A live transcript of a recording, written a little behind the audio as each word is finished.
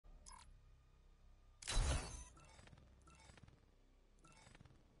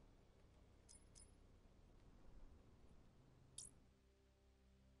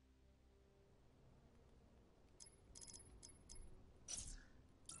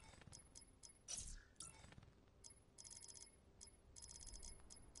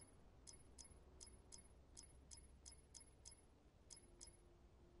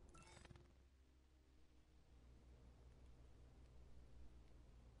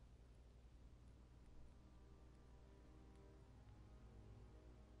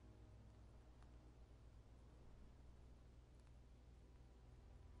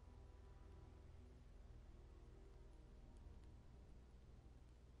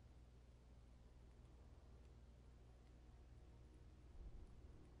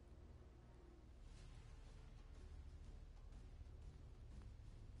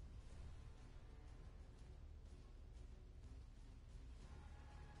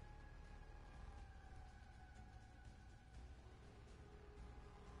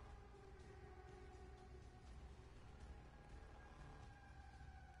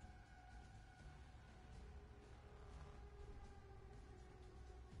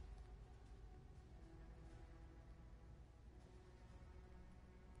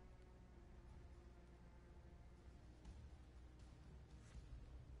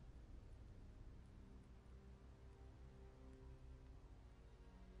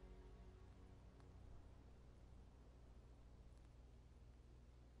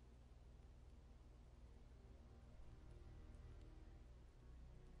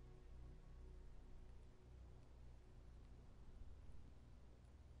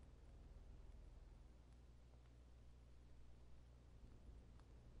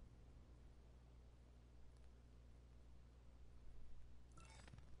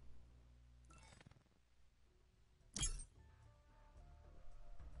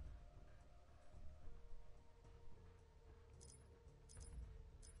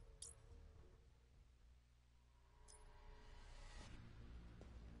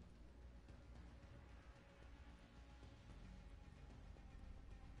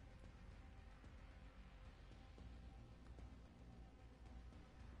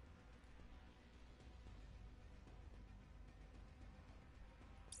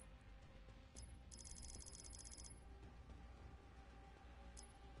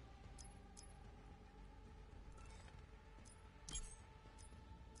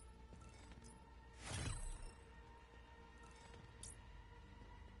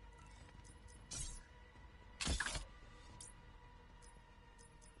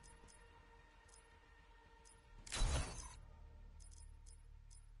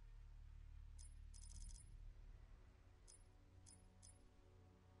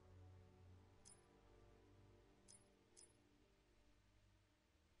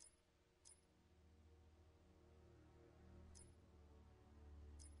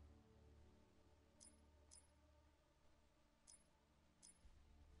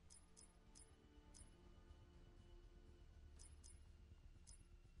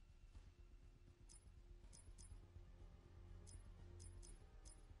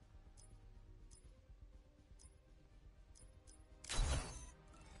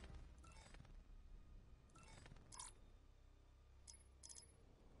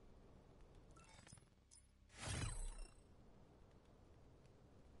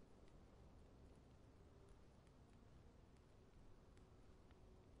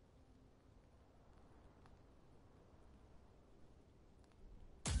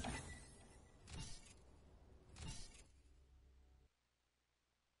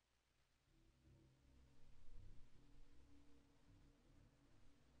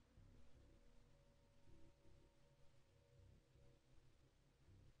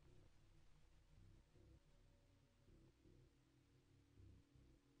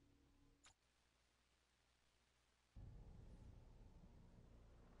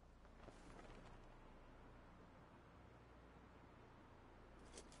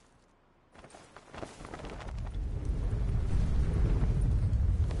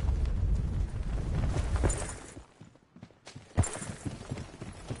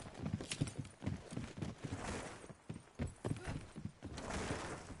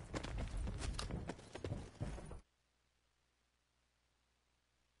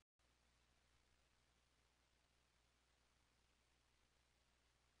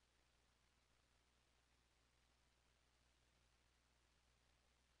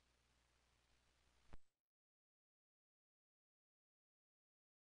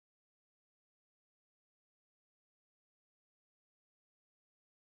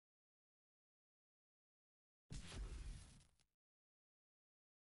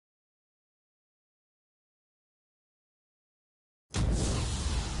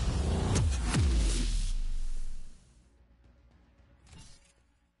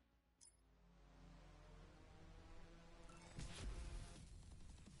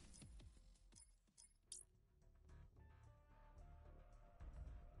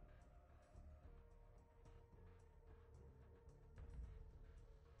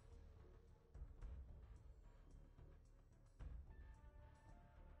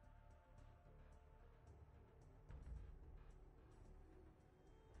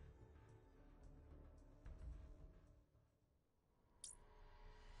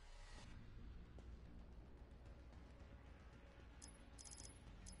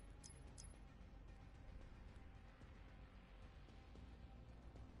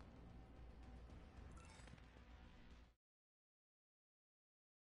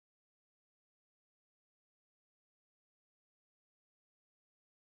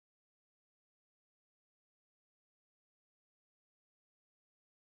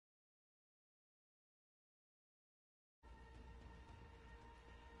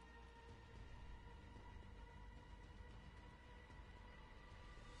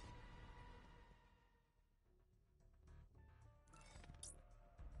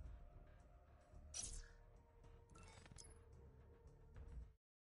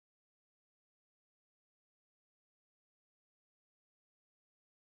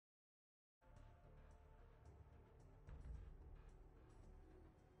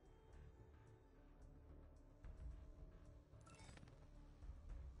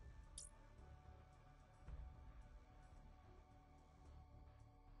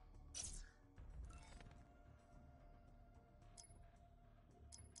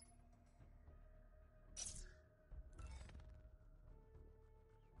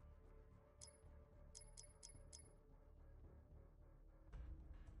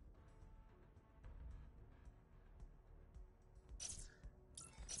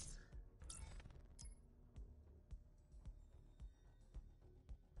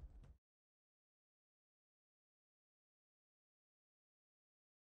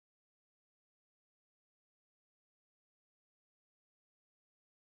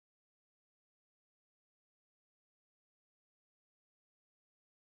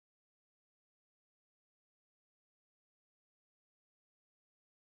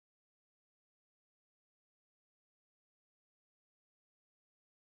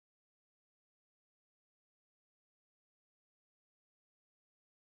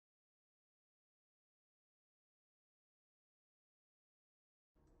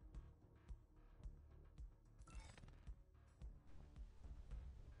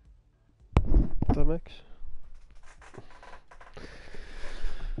Max?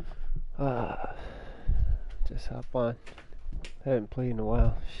 Just hop on. Haven't played in a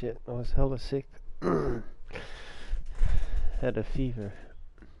while. Shit, I was hella sick. Had a fever.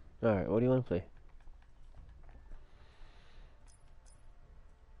 Alright, what do you want to play?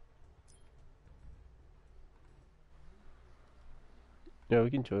 Yeah, we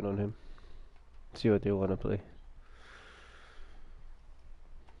can join on him. See what they want to play.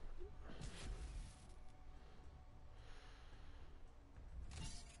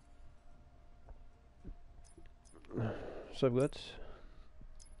 What's up, guys?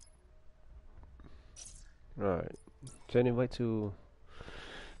 Alright. Send invite to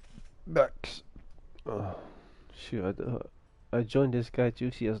Max. Oh, shoot, I joined this guy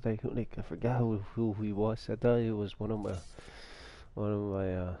Juicy. I was like I forgot who he was. I thought it was one of my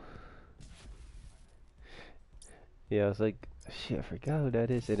yeah, I was like, shit, I forgot who that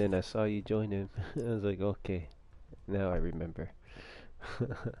is, and then I saw you join him. I was like, okay, now I remember.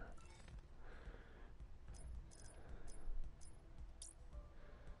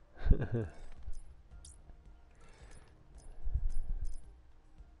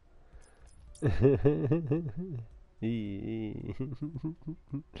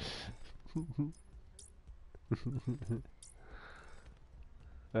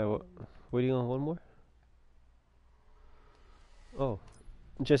 Waiting on one more? Oh,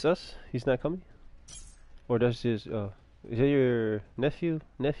 just us? He's not coming? Or does his, is that your nephew?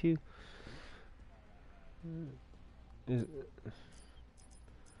 Is,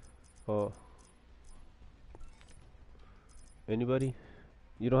 oh. Anybody?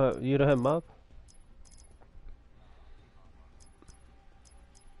 You don't have mob?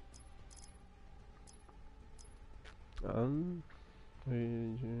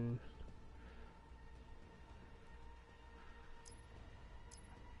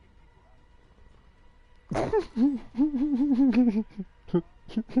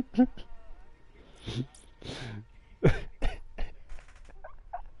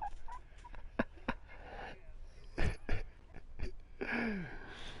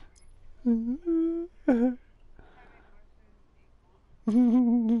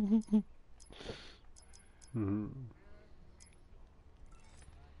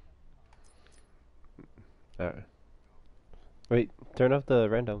 Alright. Wait, turn off the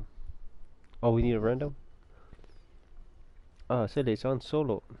random. Oh, we need a random? Ah, said it's on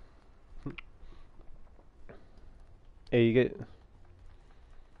solo. Hey, you get...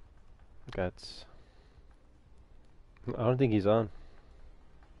 Guts. I don't think he's on.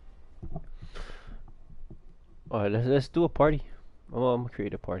 Alright, let's do a party. Oh, I'm gonna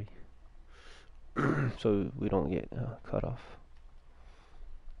create a party. So we don't get cut off.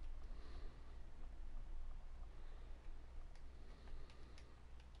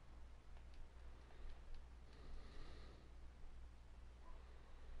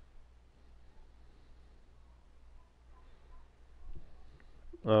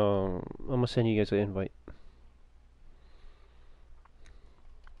 I'm gonna send you guys an invite.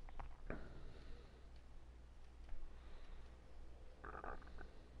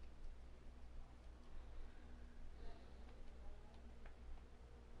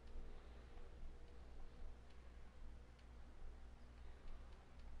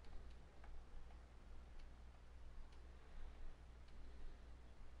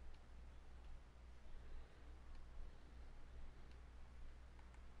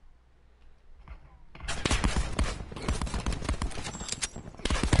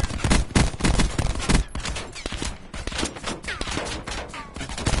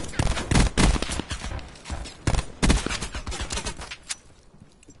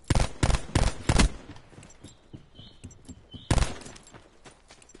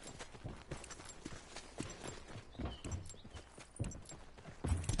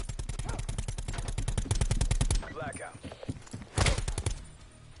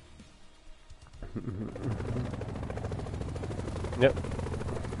 Yep.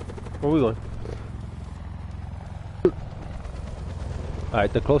 Where are we going?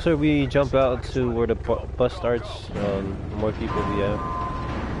 Alright, the closer we jump out to where the bus starts, the more people we have.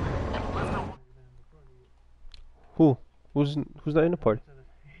 Who's not in the party?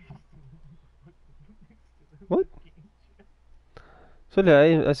 What? So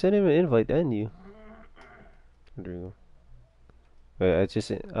I sent him an invite and you. There you go. Wait, I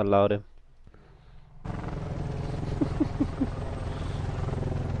just allowed him.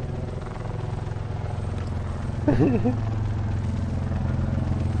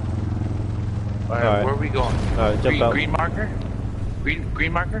 Alright, where are we going? Jump out. Green marker?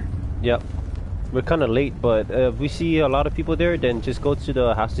 Green marker? Yep. We're kind of late, but if we see a lot of people there, then just go to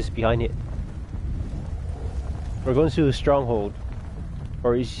the houses behind it. We're going to Stronghold.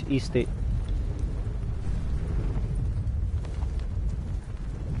 Or East State.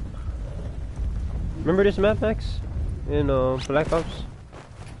 Remember this map, Max? In Black Ops?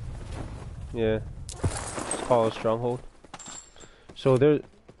 Yeah. It's called Stronghold. So there...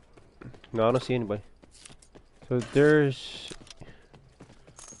 No, I don't see anybody. So there's...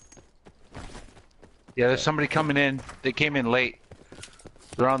 Yeah, there's somebody coming in. They came in late.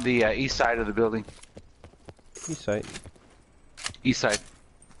 They're on the east side of the building. East side. East side.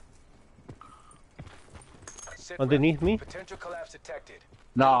 Underneath me? Potential collapse detected.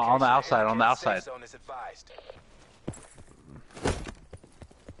 No, on the outside, on the outside. Zone is advised.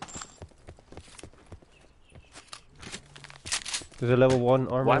 There's a level 1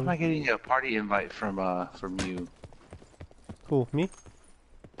 armor. Why am I getting a party invite from you? Cool, me?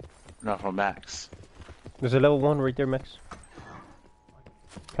 No, from Max. There's a level 1 right there, Max.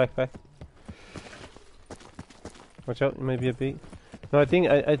 Pack. Watch out, it might be a bait. No, I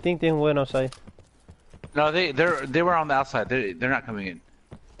think they went outside. No, they were on the outside. They're not coming in.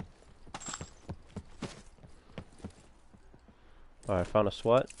 Alright, found a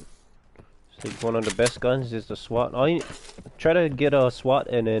SWAT. So one of the best guns is the SWAT. Try to get a SWAT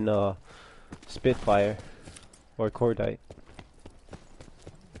and then Spitfire or Cordite.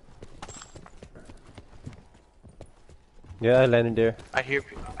 Yeah, I landed there. I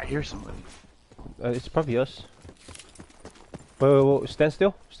hear somebody. It's probably us. Wait, stand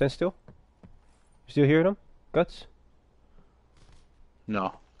still. Stand still. You still hear them? Guts?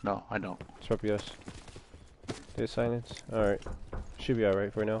 No, I don't. It's probably us. Dead silence. Alright. Should be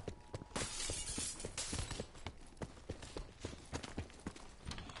alright for now.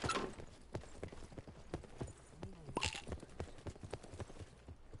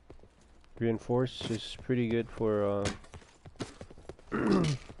 Reinforce is pretty good for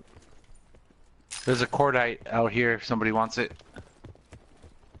There's a cordite out here if somebody wants it. I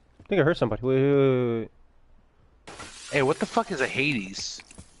think I heard somebody. Wait. Hey, what the fuck is a Hades?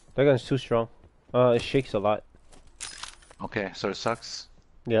 That gun's too strong. It shakes a lot. Okay, so it sucks.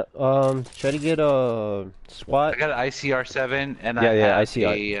 Yeah. Try to get a SWAT. I got an ICR-7 and I Yeah, have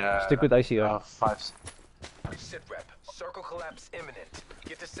ICR. Stick with ICR. 5. Sit rep. Circle collapse imminent.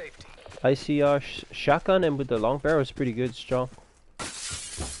 Get to safety. ICR shotgun and with the long barrel is pretty good, strong.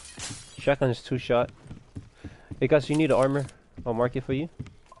 Shotgun is 2 shot. Hey guys, you need armor. I'll mark it for you.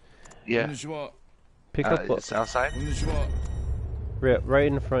 Yeah. Pick up. It's outside. Right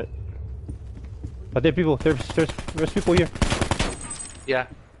in the front. Oh, there are people. There's people here. Yeah,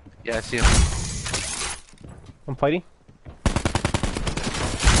 I see him. I'm fighting.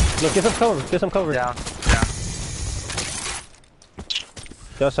 Look, get some cover. Get some cover. Down.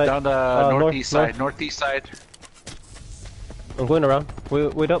 Outside. Down the northeast side. North. Northeast side. I'm going around.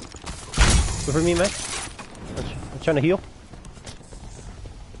 Wait up. Wait for me, man. I'm trying to heal.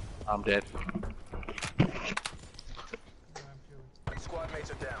 I'm dead. Squad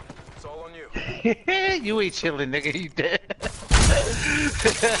mates are down. It's all on you. You ain't chilling, nigga. You dead.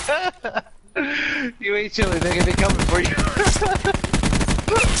 You ain't chilling, nigga. They coming for you.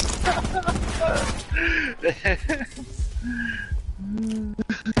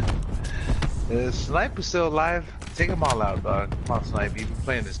 Snipe is still alive. Take them all out, dog. Come on, Snipe. You've been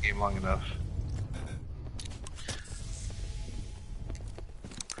playing this game long enough.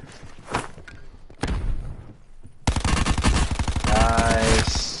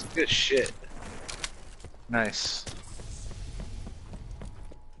 Nice. Good shit. Nice.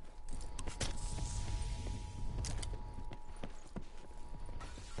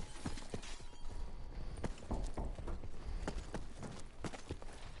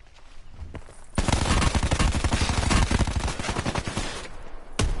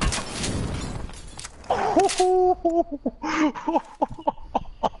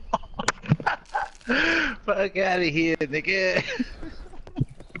 Fuck out of here, nigga.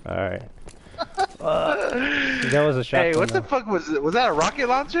 Alright. That was a shotgun. Hey, what the fuck was it? Was that a rocket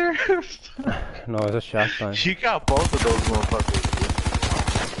launcher? No, it was a shotgun. You got both of those motherfuckers.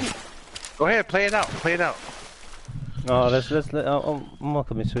 Go ahead, play it out. Play it out. No, I'm gonna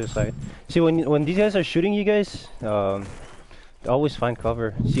commit suicide. See, when these guys are shooting you guys, they always find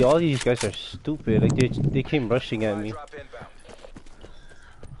cover. See, all these guys are stupid. Like they came rushing at me.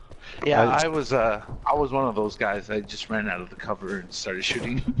 Yeah, I was one of those guys. I just ran out of the cover and started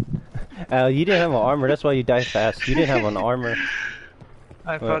shooting. You didn't have an armor. That's why you died fast. You didn't have an armor.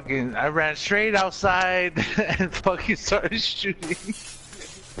 I ran straight outside and fucking started shooting.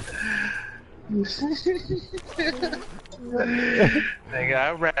 Nigga,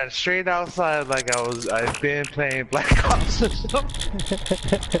 I ran straight outside like I've been playing Black Ops or something.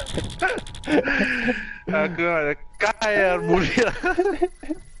 Agora, caia, murió.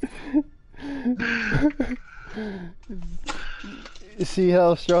 You see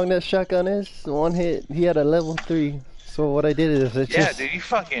how strong that shotgun is? One hit, he had a level 3. So what I did is Yeah, dude, you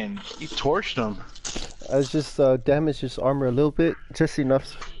torched him. I just damaged his armor a little bit, just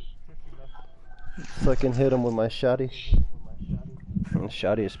enough so I can hit him with my shotty. And the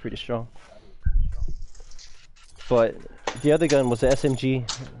shotty is pretty strong. But the other gun was the SMG.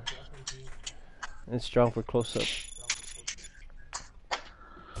 It's strong for close up.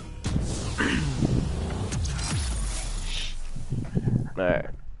 Alright.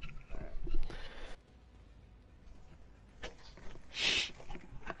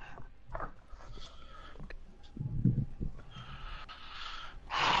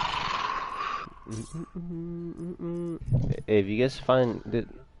 Hey, if you guys find the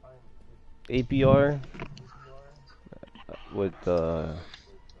APR with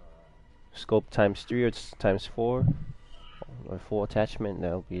scope times 3 or times 4 or full attachment,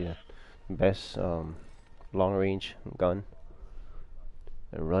 that'll be the best long range gun.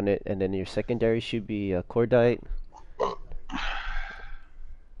 And run it, and then your secondary should be a cordite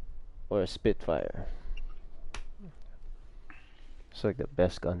or a Spitfire. It's like the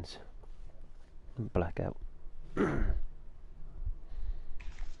best guns. Blackout.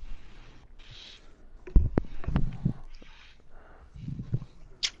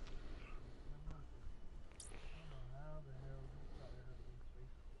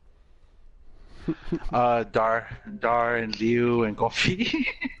 Dar and Liu and Gofi.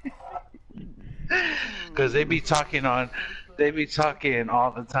 Cause they be talking all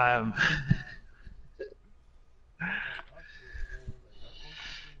the time.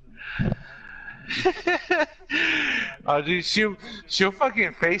 Oh, dude, she'll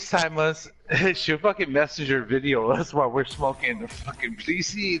fucking FaceTime us. She'll fucking messenger video us while we're smoking the fucking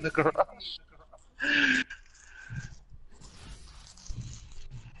PC in the garage.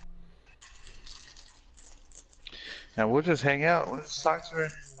 And we'll just hang out. We'll just talk to her.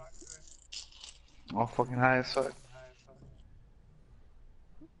 All fucking high as fuck.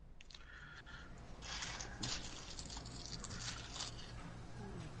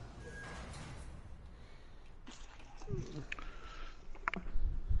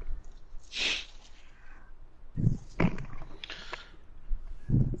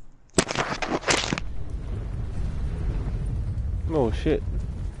 Oh shit.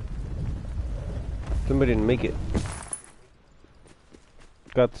 Somebody didn't make it.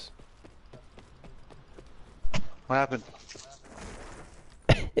 Guts. What happened?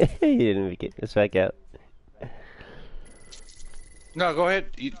 He didn't make it. Let's back out. No, go ahead.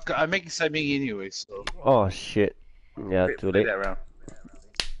 I'm making Siming anyway, so. Oh shit. Yeah, too late. That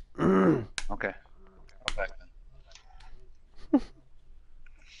round. Okay. I'm back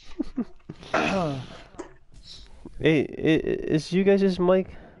then. Hey, is you guys'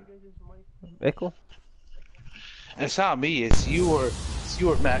 mic echo? It's not me. It's you or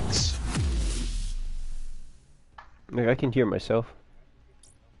Max. Like, I can hear myself.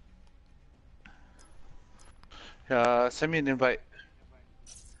 Send me an invite.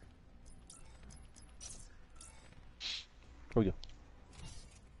 Oh yeah.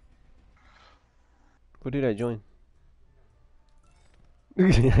 What did I join?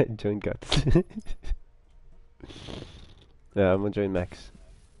 I joined Guts. Yeah, I'm gonna join Max.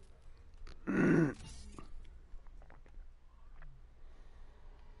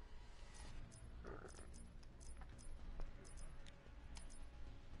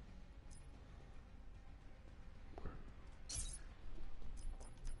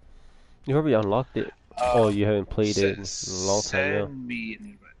 You probably unlocked it. Oh, you haven't played it in a long time now. Send me an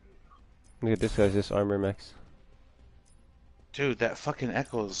invite. Look at this guy's just armor max. Dude, that fucking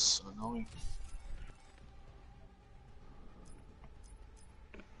echo's annoying.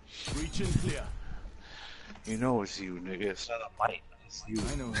 Reach and clear. You know it's you, nigga. It's not a mic. It's you.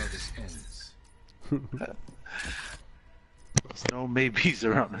 I know how this ends. There's no maybes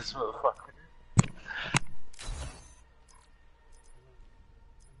around this motherfucker.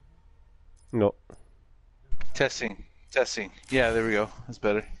 No. Testing. Yeah, there we go. That's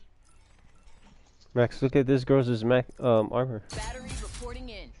better. Max, look at this girl's armor. Battery reporting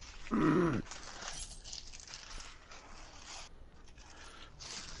in.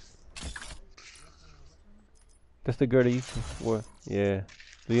 That's the girl that you wore. Yeah.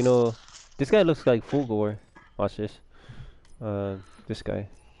 Do you know? This guy looks like Fulgore. Watch this. This guy.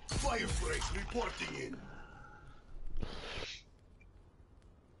 Firebreak reporting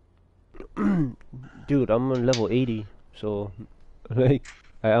in. Dude, I'm on level 80. So, like,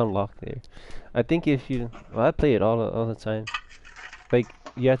 I unlocked there. I think if you, well, I play it all the time. Like,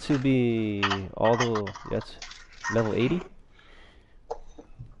 you have to be you have to, level 80.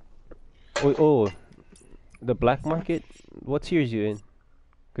 Oh, the black market. What tiers you in?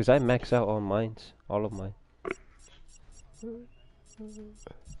 Cause I max out on mines, all of mine.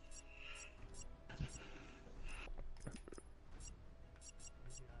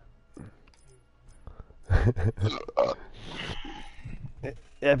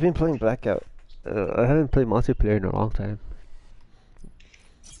 Yeah, I've been playing Blackout. I haven't played multiplayer in a long time.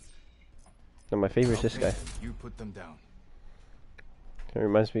 And my favorite is this guy. You put them down. It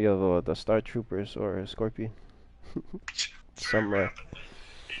reminds me of the Star Troopers or Scorpion. Samurai.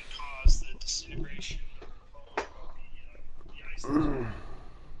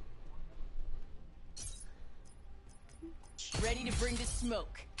 Ready to bring the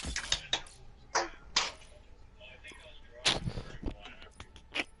smoke.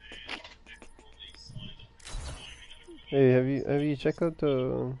 Hey, have you checked out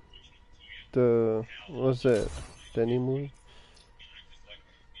the what's that? The new movie?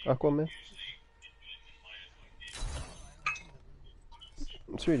 Aquaman?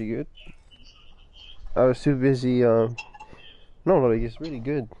 It's really good. I was too busy no, like it's really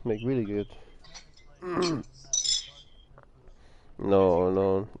good. Like really good.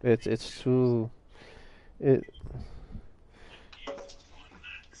 No, it's too it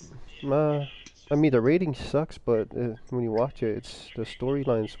I mean the rating sucks, but when you watch it, it's the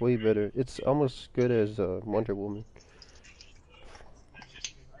storyline's way better. It's almost good as Wonder Woman.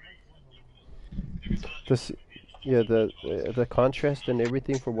 This, yeah, the contrast and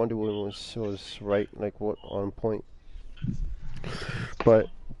everything for Wonder Woman was right, like what on point. But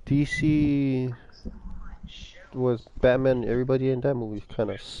DC was Batman. Everybody in that movie kind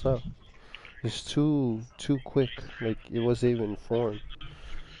of sucked. It's too quick. Like it wasn't even formed.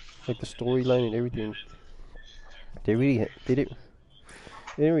 Like the storyline and everything. They didn't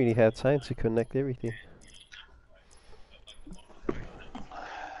really have time to connect everything.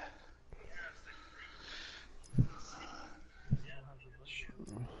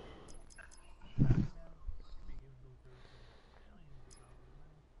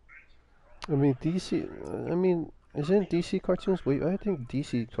 I mean DC. I mean, isn't DC cartoons way? I think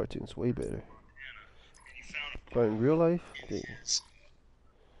DC cartoons way better. But in real life,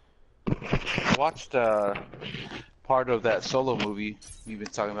 I watched part of that solo movie you've been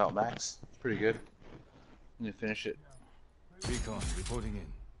talking about, Max. It's pretty good. I'm gonna finish it. Recon reporting in.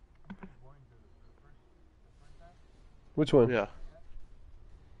 which one? Yeah.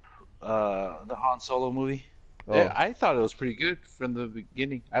 The Han Solo movie. Oh. Yeah, I thought it was pretty good from the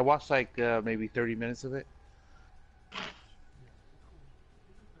beginning. I watched like maybe 30 minutes of it.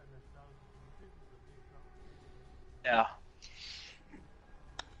 Yeah.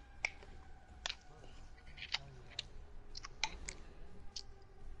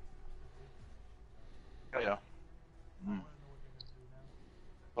 Oh yeah. Mm.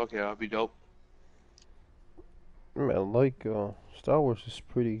 Okay, that'll be dope. Man, like Star Wars is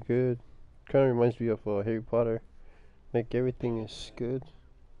pretty good. Kind of reminds me of Harry Potter. Like everything is good.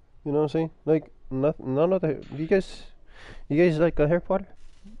 You know what I'm saying? Like none of the you guys like Harry Potter?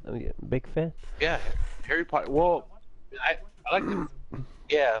 Yeah, big fan. Yeah, Harry Potter. Well, I like the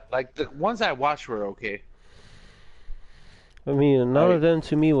yeah, like the ones I watched were okay. I mean, none I of them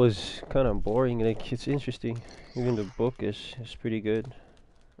to me was kind of boring. Like it's interesting. Even the book is pretty good.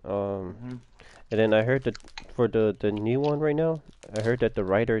 Mhm. And then I heard that for the new one right now, I heard that the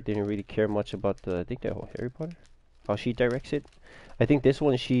writer didn't really care much about the I think the whole Harry Potter, how she directs it. I think this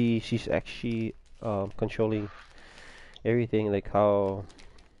one she's actually controlling everything, like how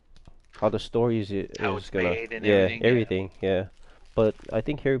the story How is it's gonna made and yeah everything. Yeah. everything yeah. But I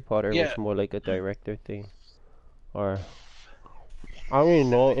think Harry Potter Yeah. was more like a director thing, or I don't really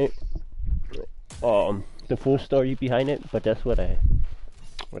know it, the full story behind it, but that's what I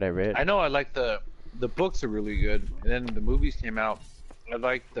read. I know I like the books are really good, and then the movies came out. I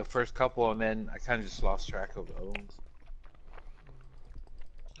liked the first couple, and then I kind of just lost track of the other ones.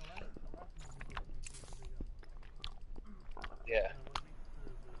 Yeah.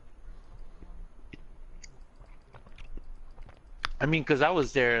 I mean, cause I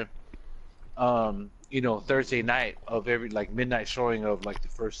was there, Thursday night of every like midnight showing of like the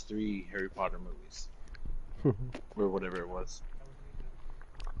first 3 Harry Potter movies, or whatever it was.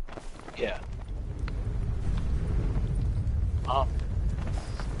 Yeah. Um.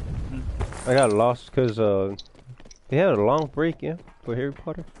 I got lost because they had a long break, yeah, for Harry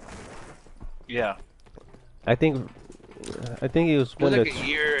Potter. Yeah. I think I think it was It was when like the a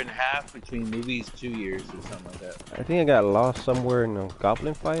year and a half between movies, 2 years or something like that. I think I got lost somewhere in a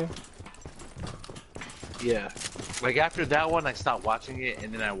Goblin Fire. Yeah. Like after that one, I stopped watching it,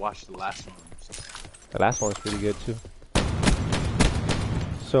 and then I watched the last one. The last one's pretty good too.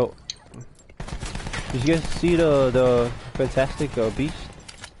 So, did you guys see the Fantastic Beast?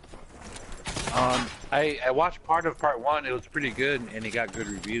 I watched part of part one. It was pretty good, and it got good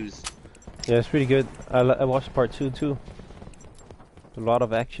reviews. Yeah, it's pretty good. I watched part 2 too. A lot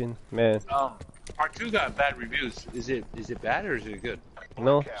of action, man. Part two got bad reviews. Is it bad or is it good?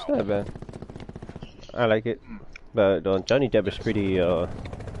 No, it's not bad. I like it, but Johnny Depp is pretty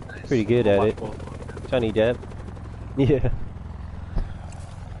good at it. Johnny Depp, yeah.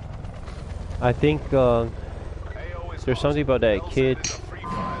 I think there's something about that kid.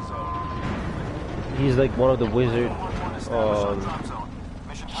 He's like one of the wizard.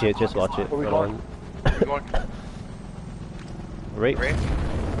 Shit, just watch it. Where we Hold going? on. Where we going? Right? Right?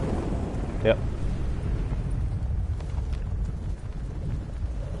 Yep.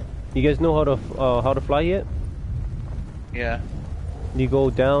 You guys know how to fly yet? Yeah. You go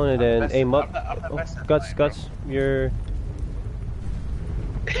down and then aim up. I'm the best at Guts, flying, Guts, you're.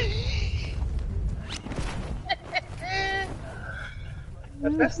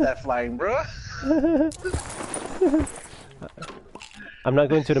 I'm best at flying, bro. I'm not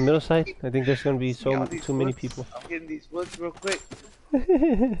going to the middle side. I think there's gonna be too many people. I'm getting these woods real quick.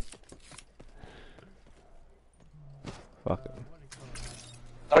 Fuck.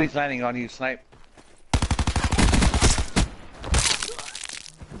 Oh, he's landing on you, snipe.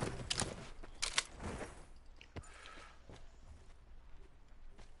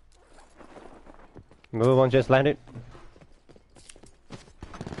 Another one just landed.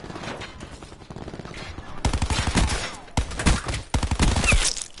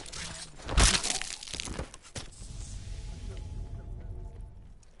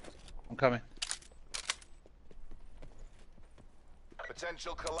 I'm coming.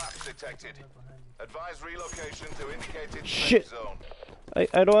 Potential collapse detected. Advise relocation to indicated Shit. safe zone.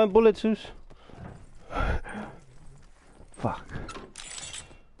 I don't have bullets, Zeus. Fuck.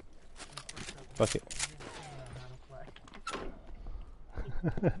 Fuck it.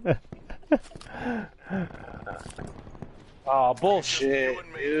 Oh, bullshit,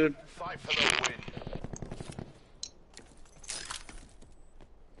 dude. Fight for the win.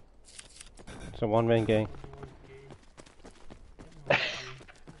 It's a one-man gang.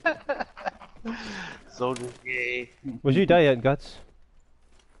 Soldier gay. Where'd you die at, Guts?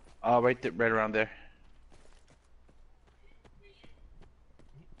 Right there, right around there.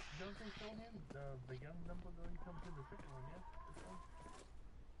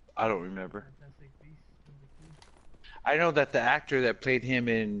 I don't remember. I know that the actor that played him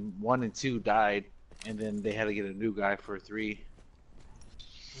in 1 and 2 died, and then they had to get a new guy for 3.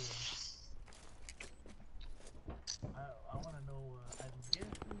 I want to know, I'm guessing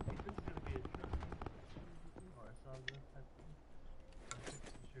this is going to be a trilogy or a saga type thing. I'm pretty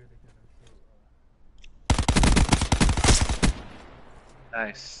sure they're going to show,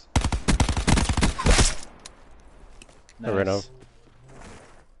 Nice. I ran out.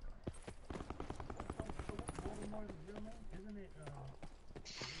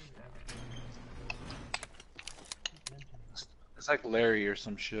 It's like Larry or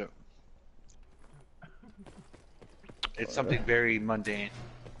some shit. It's something very mundane.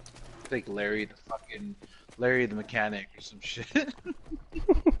 It's like Larry the mechanic or some shit.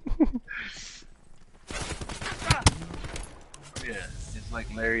 Yeah, it's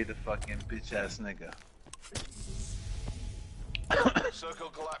like Larry the fucking bitch ass nigga. Circle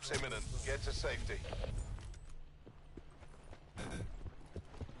collapse imminent. Get to safety.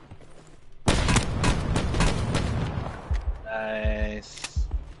 Nice.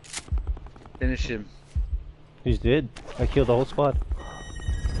 Finish him. He's dead. I killed the whole squad.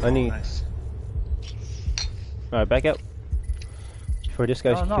 I need. Nice. Alright, back out. Before this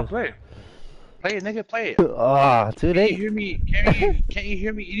guy's No, killed. play it. Play it, nigga, play it. Ah, too Can you late. hear me? Can't you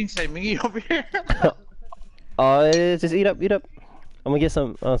hear me eating salmini over here? Just eat up, eat up. I'm gonna get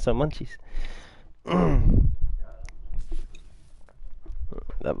some munchies.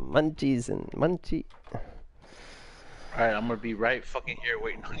 The munchies and munchie. Alright, I'm gonna be right fucking here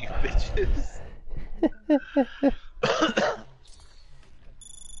waiting on you bitches.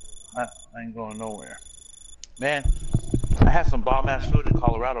 I ain't going nowhere. Man, I had some bomb ass food in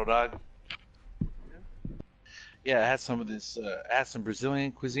Colorado, dog. Yeah, I had some of this, I had some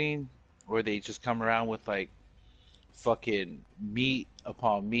Brazilian cuisine where they just come around with like fucking meat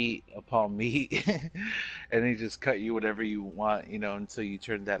upon meat upon meat and they just cut you whatever you want, you know, until you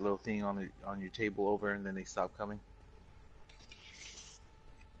turn that little thing on your table over and then they stop coming.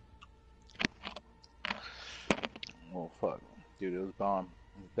 Oh fuck, dude, it was bomb.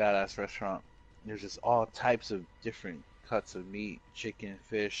 It was a badass restaurant. There's just all types of different cuts of meat, chicken,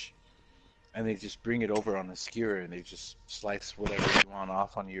 fish, and they just bring it over on a skewer and they just slice whatever you want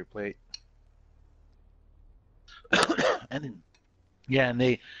off onto your plate. And then, yeah, and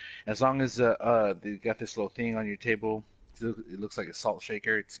they, as long as they got this little thing on your table, it looks like a salt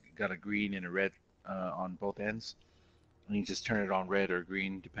shaker. It's got a green and a red on both ends, and you just turn it on red or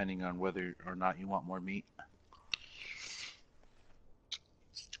green depending on whether or not you want more meat.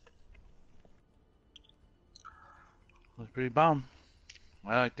 It was pretty bomb.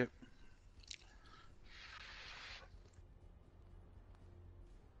 I liked it.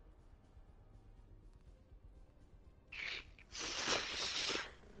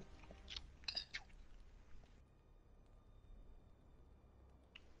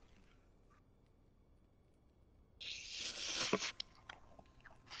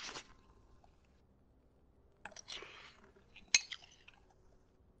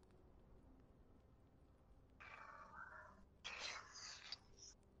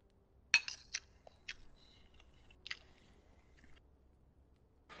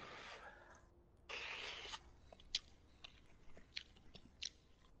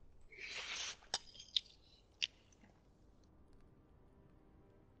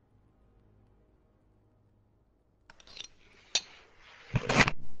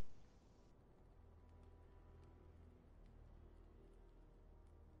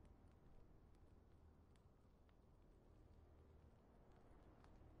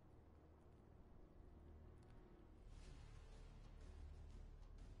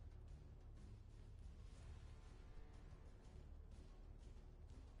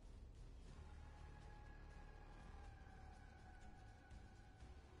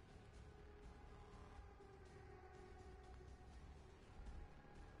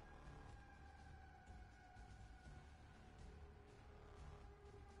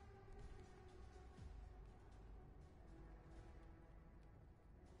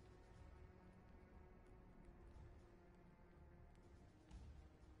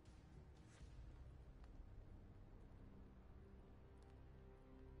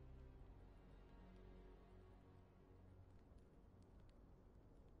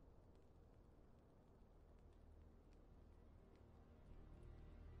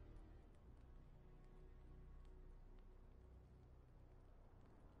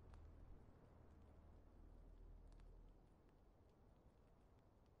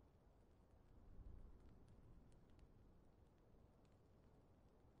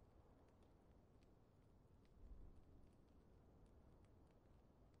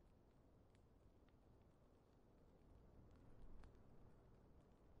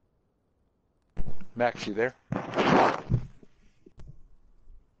 Max, you there?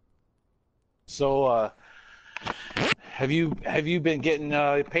 So, have you been getting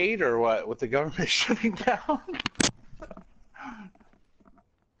paid or what with the government shutting down?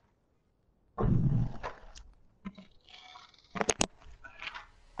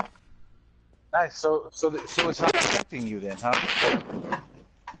 Nice. So it's not affecting you then, huh?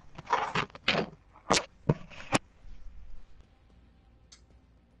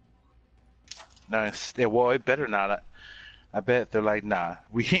 Nice. Yeah. Well, it better not. I bet they're like, nah,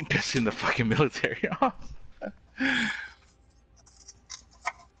 we ain't pissing the fucking military off.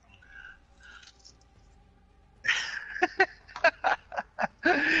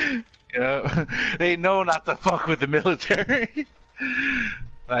 You know, they know not to fuck with the military.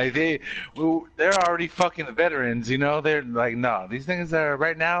 Like they're already fucking the veterans. You know, they're like, no, these things that are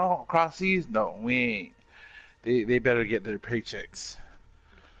right now across seas, no, we ain't. They better get their paychecks.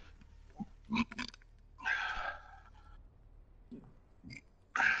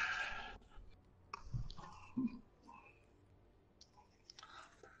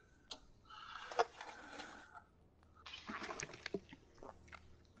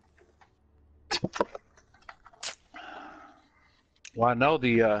 Well, I know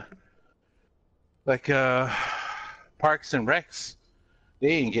the like Parks and Recs, they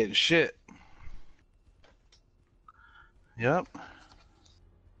ain't getting shit. Yep.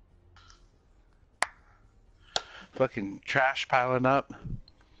 Fucking trash piling up.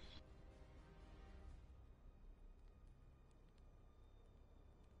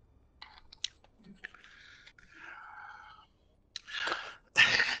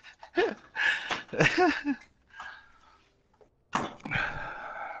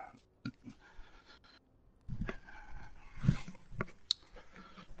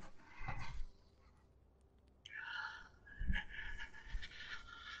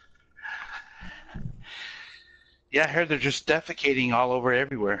 Yeah, I heard they're just defecating all over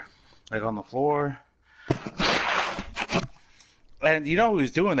everywhere, like on the floor. And you know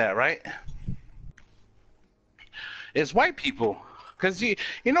who's doing that, right? It's white people. Because you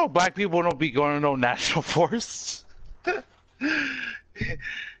know black people don't be going to no national forests. You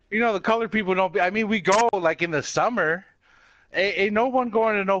know, the colored people don't be... I mean, we go, like, in the summer. Ain't no one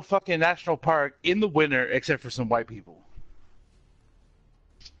going to no fucking national park in the winter except for some white people.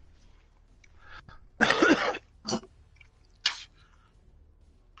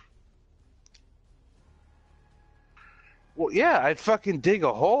 Well, yeah, I'd fucking dig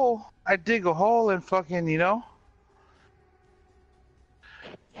a hole. I'd dig a hole and fucking, you know...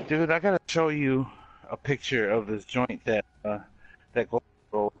 Dude, I gotta show you a picture of this joint that gold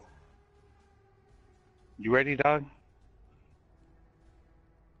rolled. You ready, dog?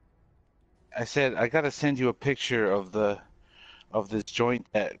 I said I gotta send you a picture of this joint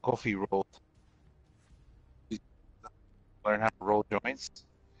that Kofi rolled. Learn how to roll joints.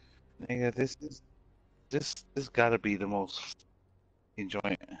 Nigga, this gotta be the most f***ing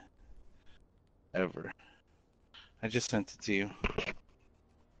joint ever. I just sent it to you.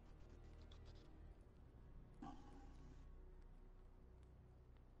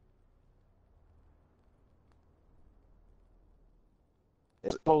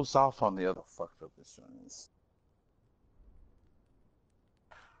 It pulls off on the other fucked up this joint is.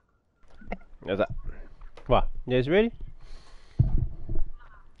 How's that? What? You guys ready?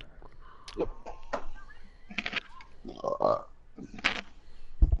 Yep.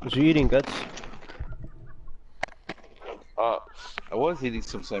 What you eating, Guts? I was eating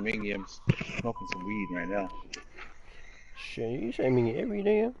some Samoan Games, smoking some weed right now. Shit, you saying me every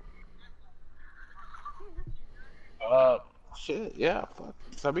day? Shit, yeah, fuck.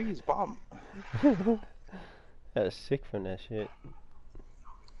 Samoan's bomb. That's sick from that shit.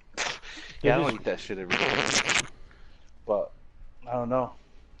 Yeah, I don't eat that shit every day. But, I don't know.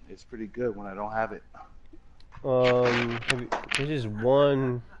 It's pretty good when I don't have it. There's just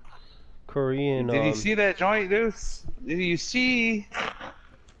one Korean. Did you see that joint, Deuce? Did you see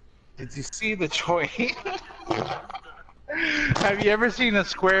the joint? Have you ever seen a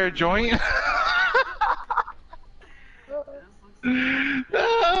square joint?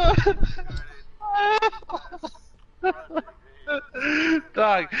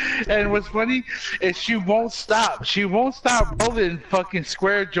 Dog, and what's funny is she won't stop. She won't stop rolling fucking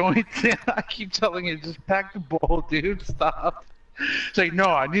square joints. I keep telling her, just pack the bowl, dude. Stop. It's like, no,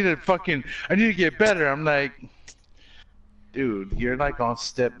 I need to get better. I'm like, dude, you're like on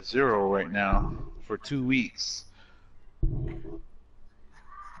step 0 right now for 2 weeks.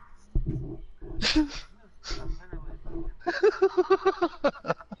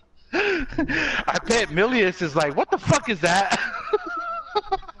 I bet Milius is like, what the fuck is that?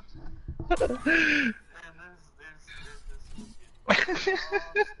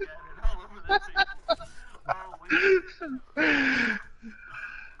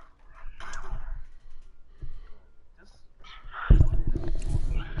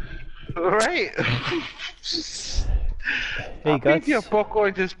 Right. Hey, Guts. Pinky a poco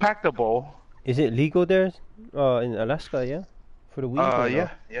and just pack the bowl. Is it legal there? In Alaska, yeah? For the weed? Or Yeah.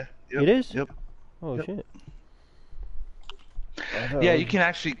 no? Yep, It is? Yep. Oh, Yep. shit. Yeah, you can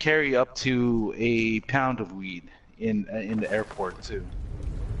actually carry up to a pound of weed in the airport too.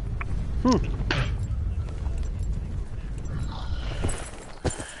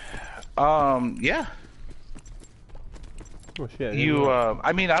 Yeah. Oh, shit.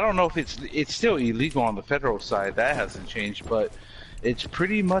 I mean, I don't know if it's still illegal on the federal side. That hasn't changed, but it's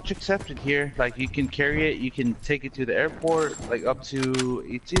pretty much accepted here. Like, you can carry it, you can take it to the airport, like up to,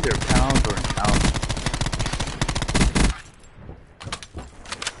 it's either a pound or an ounce.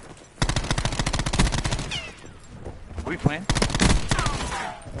 Are we playing?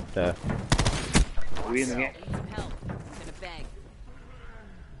 Yeah. Are we in the game? Need some help. I'm in a bag.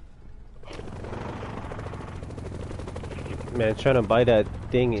 Man, trying to buy that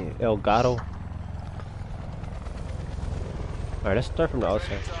thing, El Gato. Alright, let's start from the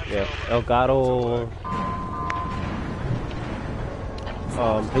outside. Yeah, El Gato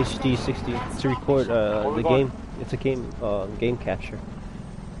HD 60 to record the game. It's a game capture.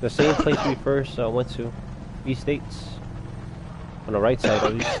 The same place we first went to, East States. On the right side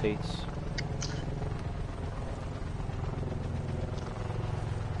of East States.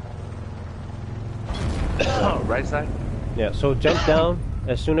 Right side? Yeah, so jump down.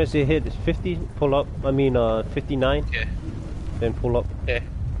 As soon as it hit 50, pull up. 59. Okay. Then pull up. Okay.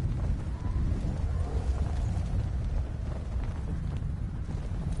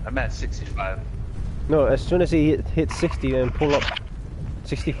 I'm at 65. No, as soon as it hit 60, then pull up.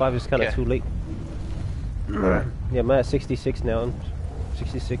 65 is kind of Okay. too late. Yeah, I'm at 66 now. I'm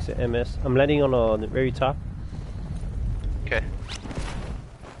 66 at MS. I'm landing on the very top. Okay.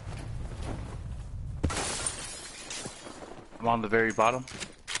 I'm on the very bottom.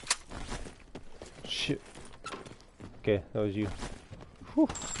 Shit. Okay, that was you. Whew.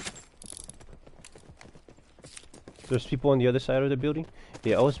 There's people on the other side of the building.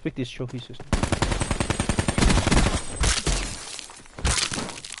 Yeah, always pick this trophy system.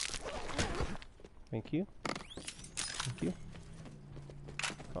 Thank you. Thank you.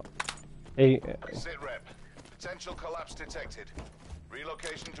 Oh. Hey, Sit rep. Potential collapse detected.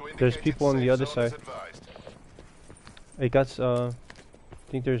 Relocation to there's indicated people on the safe other zone is side. advised. Hey, guys, I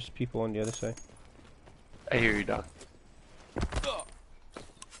think there's people on the other side. I hear you, Doc.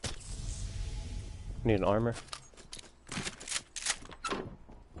 Need an armor.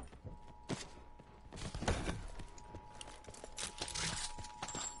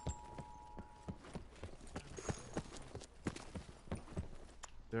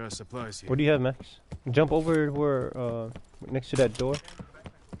 There are supplies here. What do you have, Max? Jump over where, next to that door.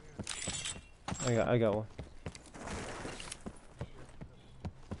 I got one.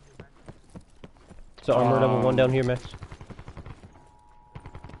 So armor level 1 down here, Max.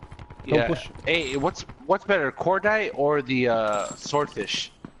 Don't Yeah. push. Hey, what's better, cordite or the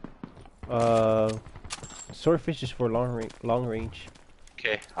swordfish? Swordfish is for long range.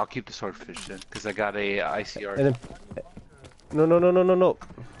 Okay, I'll keep the swordfish then, because I got a ICR. And then no.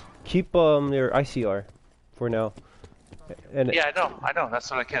 Keep your ICR for now. And Yeah, I know.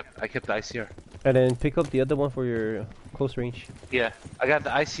 That's what I kept. I kept the ICR. and then pick up the other one for your close range. Yeah, I got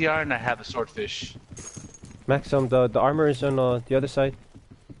the ICR and I have a swordfish. Max, the armor is on the other side.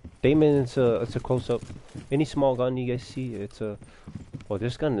 Damon, it's a close up. Any small gun you guys see, it's a. Well,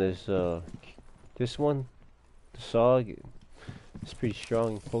 this gun is this one, the saw. It's pretty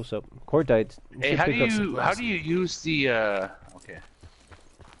strong close up. Cordite. Hey, how do you use the okay.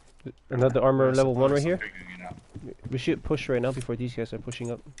 Another armor level 1 right I'm here. figuring it out. We should push right now before these guys are pushing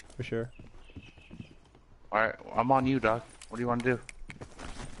up for sure. Alright, I'm on you, Doc. What do you want to do?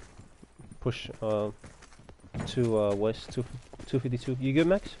 Push to west 252. You good,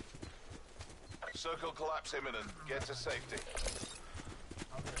 Max? Circle collapse imminent. Get to safety.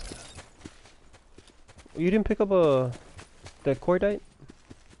 You didn't pick up that cordite?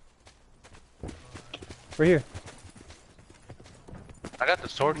 Right here. I got the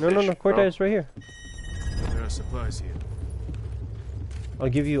swordfish. No, bro. cordite is right here. There are supplies here. I'll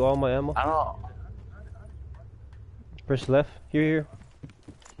give you all my ammo. I don't. Press left. Here.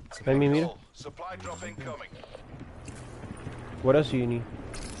 9mm. Cool. Supply drop incoming. What else do you need?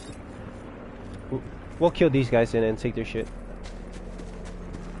 We'll kill these guys and then take their shit.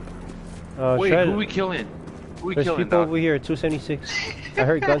 Wait, try who to- we killing? Who we There's killing, people Doc? over here, 276. I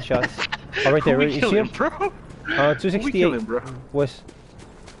heard gunshots. Oh, right there. Who Right, we you see killing, him? bro? Who we 268. killing, bro? West.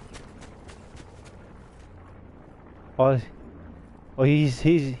 Oh, he's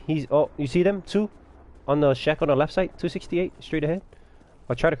oh, you see them? 2 on the shack on the left side. 268 straight ahead.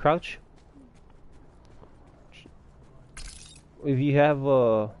 I'll try to crouch. If you have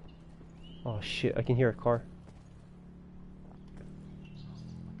oh shit, I can hear a car.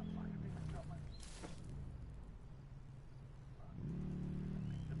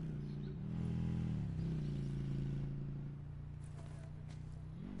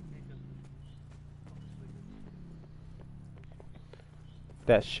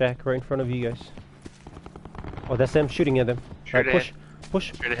 That shack right in front of you guys. Oh, that's them shooting at them. Straight Alright,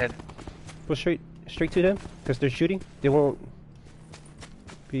 push, Straight ahead. push straight to them, because they're shooting. They won't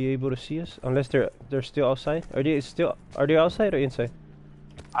be able to see us unless they're still outside. Are they outside or inside?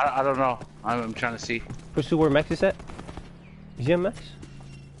 I don't know. I'm trying to see. Push to where Max is at. You see him, Max?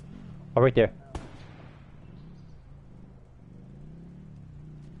 Oh, right there.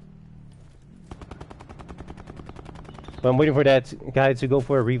 I'm waiting for that guy to go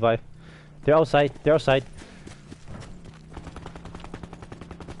for a revive. They're outside. They're outside.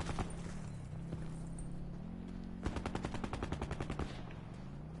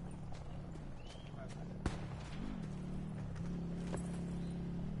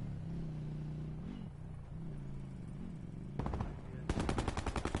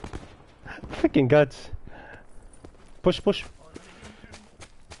 Freaking guts. Push, push.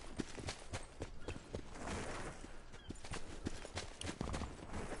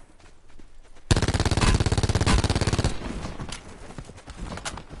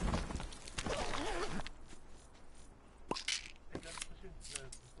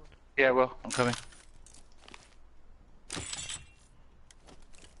 Yeah, well, I'm coming.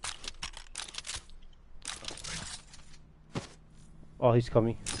 Oh, he's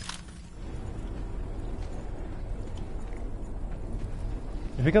coming.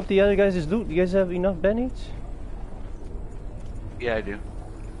 You pick up the other guys' loot. You guys have enough band-aids? Yeah, I do.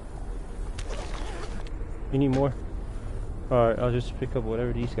 You need more. Alright, I'll just pick up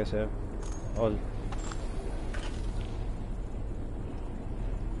whatever these guys have. I'll...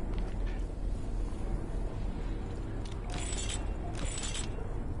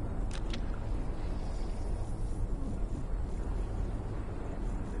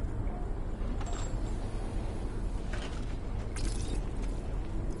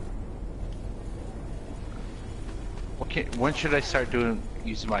 Okay, when should I start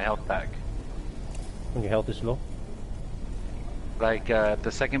using my health pack? When your health is low. Like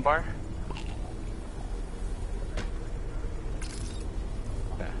the second bar?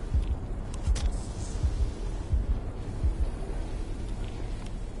 Yeah.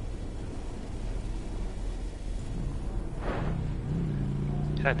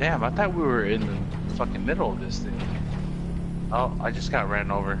 God damn, I thought we were in the fucking middle of this thing. Oh, I just got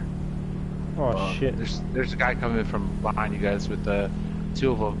ran over. Oh shit. There's a guy coming from behind you guys with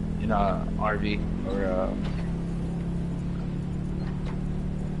two of them in a RV or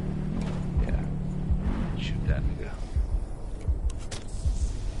yeah. Shoot that nigga.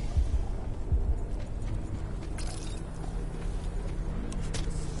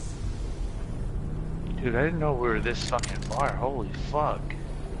 Dude, I didn't know we were this fucking far. Holy fuck.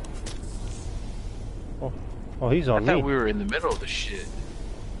 Oh, he's on I me. thought we were in the middle of the shit.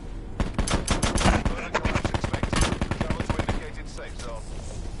 Further collapse expected. Travel to indicated safe zone.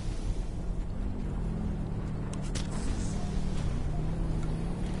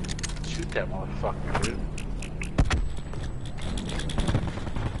 Shoot that motherfucker, dude.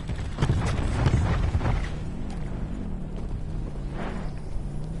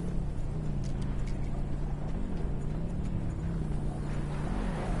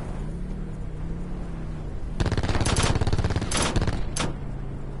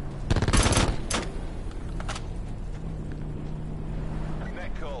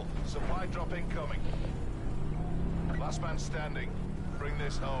 Net call. Supply drop incoming. Last man standing. Bring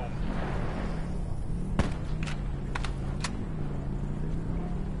this home.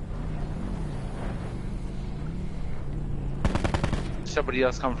 Somebody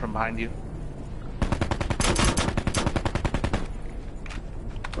else coming from behind you.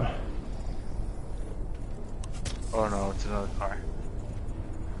 Oh no, it's another car.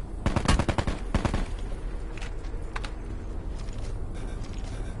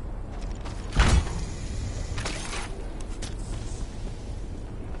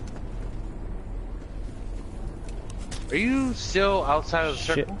 Are you still outside of the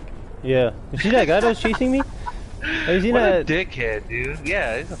Shit. circle? Yeah. You see that guy that was chasing me? Have you seen What that? a dickhead, dude.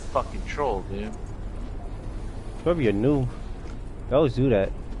 Yeah, he's a fucking troll, dude. Probably a noob. They always do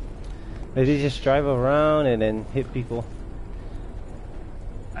that. They just drive around and then hit people.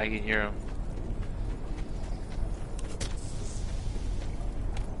 I can hear him.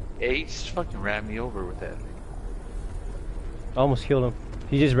 Yeah, he just fucking ran me over with that. I almost killed him.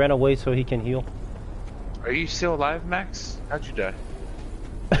 He just ran away so he can heal. Are you still alive, Max? How'd you die?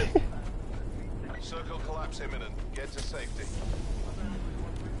 Circle collapse imminent. Get to safety.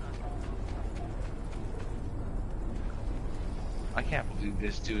 I can't believe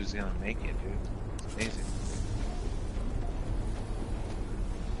this dude's gonna make it, dude. It's amazing.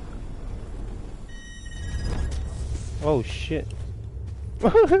 Oh shit.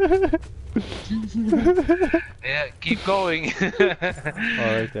 Yeah, keep going. Oh,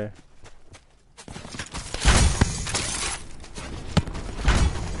 right there.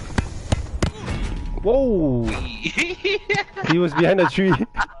 Whoa! He was behind a tree.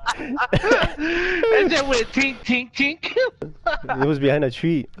 And then went tink, tink, tink. It was behind a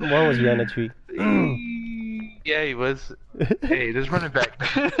tree. One was behind a tree. Yeah, he was. Hey, there's running back.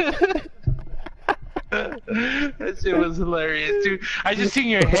 That shit was hilarious, dude. I just seen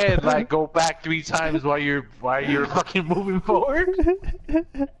your head like go back 3 times while you're fucking moving forward.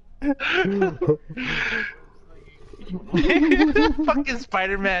 Fucking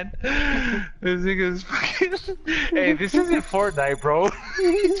Spider-Man. This nigga's fucking. Hey, this isn't Fortnite, bro.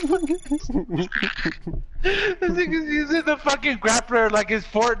 This nigga's using the fucking grappler like it's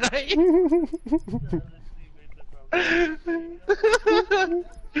Fortnite.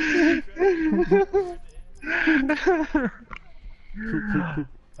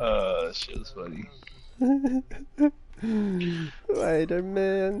 Shit was funny.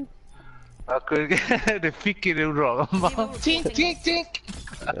 Spider-Man. Det fick i den bra. Tink, tink, tink.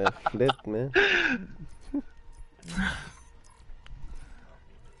 Flip, man.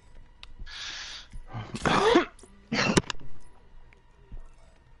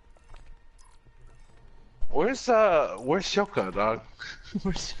 Where's Shoka, dog?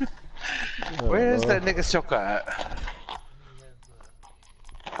 Where's that nigga Shoka at?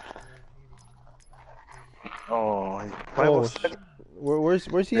 Oh, Oh, where's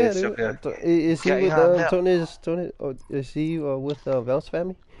he at? It's okay. Is he Yeah, with yeah, Tony's? Oh, is he with Val's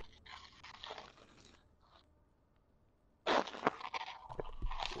family?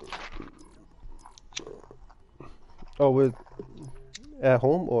 Oh, with at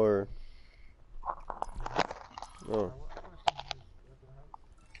home or? Oh,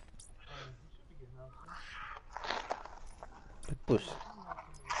 push.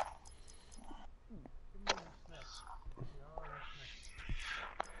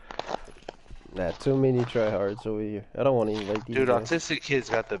 Nah, too many tryhards over here. I don't want to invite these dude, guys. autistic kids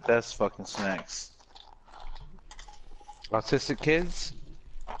got the best fucking snacks. Autistic kids,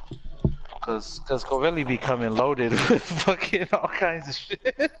 cause Covelli be coming loaded with fucking all kinds of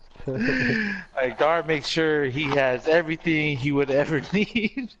shit. Like Dar makes sure he has everything he would ever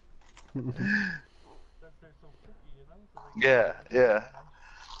need. Yeah, yeah,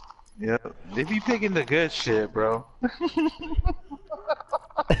 yeah. They be picking the good shit, bro.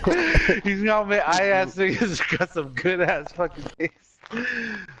 He's gonna make ass niggas got some good ass fucking taste.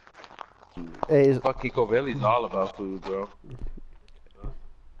 Hey, Fucking Covelli's all about food, bro.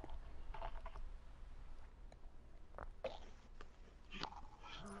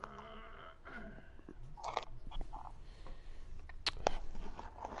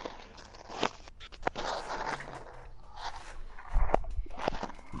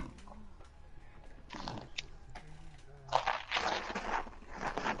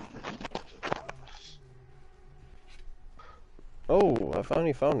 oh, I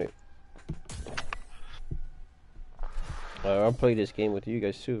finally found it. I'll play this game with you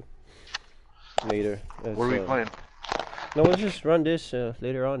guys too. Later. What are we playing? No, we'll just run this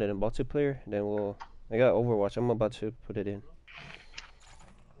later on in a multiplayer. Then I got Overwatch. I'm about to put it in.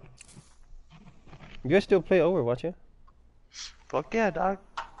 You guys still play Overwatch, yeah? Fuck yeah, dog.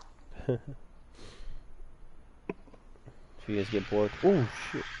 If you guys get bored. Oh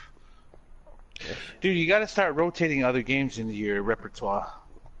shit. Dude, you gotta start rotating other games into your repertoire.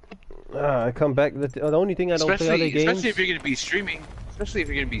 I come back. The only thing I don't play other games. Especially if you're gonna be streaming. Especially if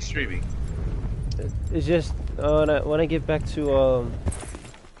you're gonna be streaming. It's just when I get back to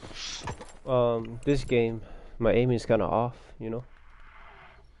this game, my aim is kind of off, you know.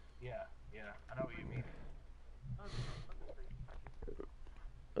 Yeah, I know what you mean.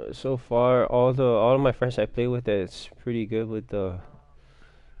 So far, all of my friends I play with, it's pretty good with the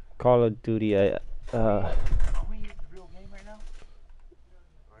Call of Duty. Are we the real game right now?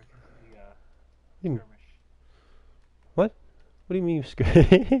 Or is this the Hmm. skirmish? What do you mean you scared?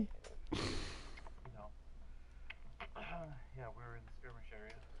 You know. Yeah, we're in the skirmish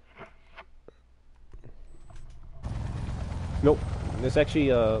area. Nope, it's actually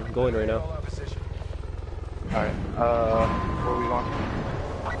going right now. All our position. Alright, where are we going?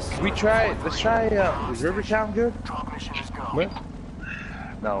 Let's try, is Rivertown good? Where?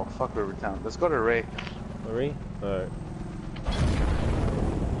 No, fuck Rivertown. Let's go to Ray. Alright. Alright.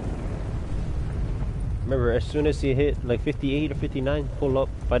 Remember, as soon as you hit like 58 or 59, pull up.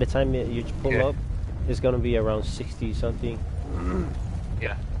 By the time you pull Yeah. up, it's gonna be around 60 something.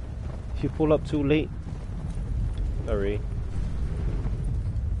 Yeah. If you pull up too late, alright.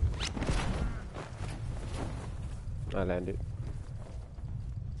 I landed.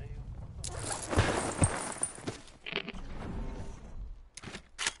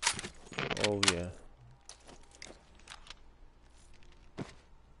 Oh yeah.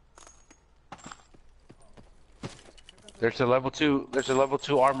 There's a level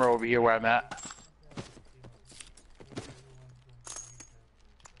 2 armor over here where I'm at.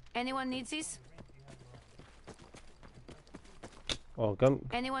 Anyone needs these? Oh, gun.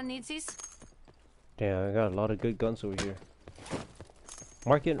 Anyone needs these? Damn, I got a lot of good guns over here.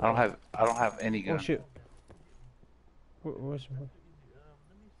 Mark it. I don't have any gun. Oh shit. Where's my...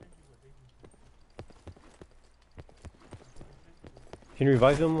 Can you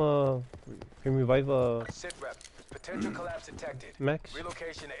revive him? Can you revive Sit rep. Potential collapse detected. Max?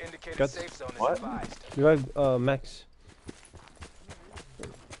 Relocation to indicated Guts? safe zone is What? advised. Revive Max.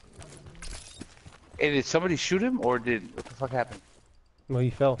 Hey, did somebody shoot him or what the fuck happened? No, he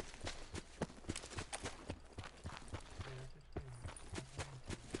fell.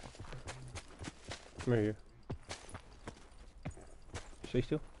 Come here. Stay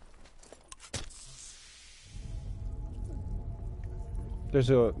still. There's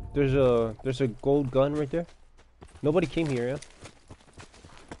a gold gun right there. Nobody came here, yeah?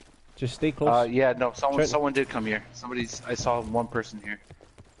 Just stay close. Yeah, no, Try- someone did come here. I saw one person here.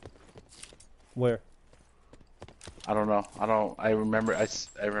 Where? I don't know. I remember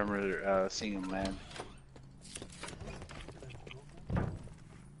seeing him land.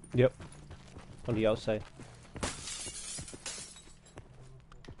 Yep. On the outside.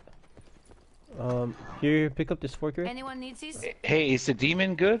 Here, pick up this fork here. Anyone needs these? Hey, is the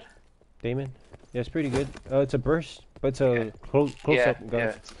demon good? Damon. Yeah, it's pretty good. It's a burst, but it's a close-up gun. Yeah,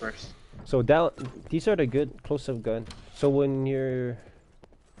 it's a burst. So that these are the good close-up gun. So when you're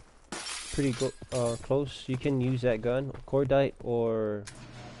pretty close, you can use that gun, cordite or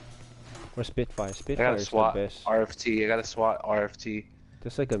Spitfire. I Spitfire got a is the SWAT best. RFT. I got a SWAT RFT.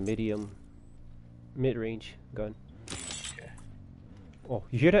 That's like a mid-range gun. Okay. Oh,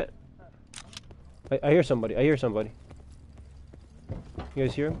 you hear that? I hear somebody. I hear somebody. You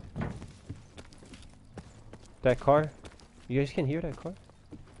guys hear him? That car? You guys can hear that car?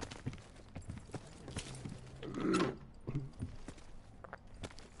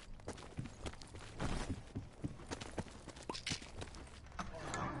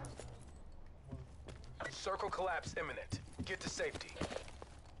 Circle collapse imminent. Get to safety.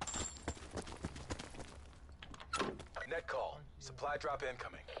 Net call. Supply drop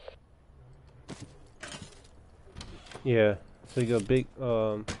incoming. Yeah. So you got big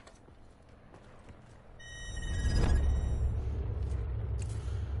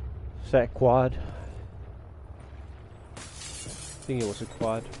is that quad? I think it was a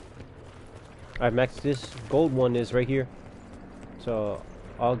quad. Alright, Max, this gold one is right here. So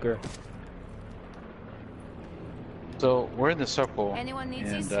auger. So we're in the circle. Anyone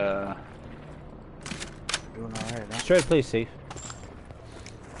needs and these? doing alright now. Let's try to play safe.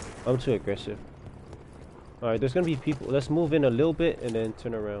 I'm too aggressive. Alright, there's gonna be people. Let's move in a little bit and then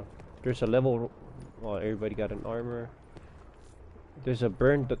turn around. There's a level. Oh, everybody got an armor. There's a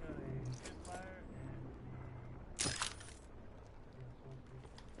burn.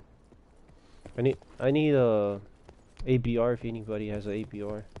 I need a ABR if anybody has an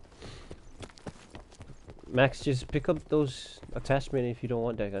ABR. Max, just pick up those attachment if you don't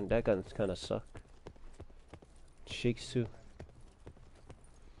want that gun. That gun's kind of suck. Shakes too.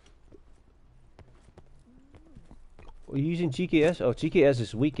 Are you using GKS? Oh, GKS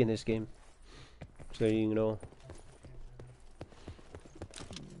is weak in this game. So you know.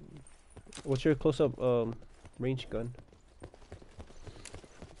 What's your close-up range gun?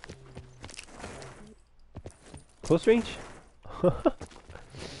 Close range?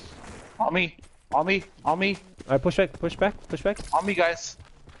 On me! On me! On me! Alright, push back, push back, push back. On me, guys!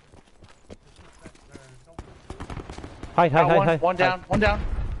 Hide, hide, hide, hide. One down, hide. one down.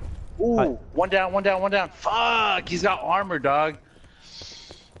 Ooh, Hide. one down, one down, one down. Fuck, he's got armor, dog.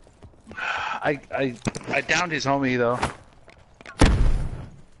 I downed his homie though.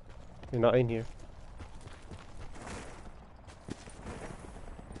 You're not in here.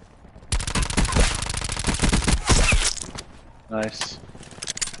 Nice.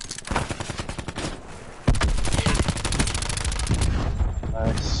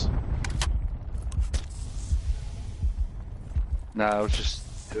 Nice. Nah, it was just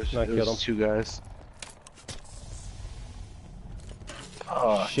it was two guys.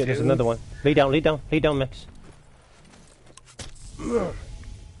 Oh Shit, there's dude. another one. Lay down, Max. I'm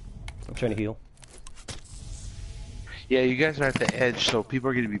trying to heal. Yeah, you guys are at the edge, so people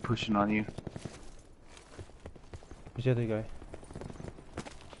are gonna be pushing on you. Where's the other guy?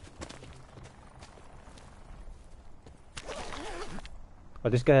 Oh,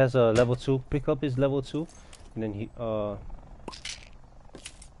 this guy has a level 2. Pick up his level 2. And then he,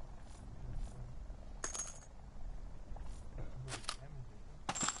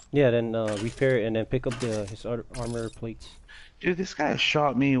 yeah, then repair it and then pick up his armor plates. Dude, this guy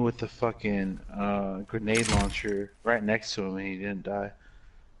shot me with the fucking grenade launcher right next to him and he didn't die.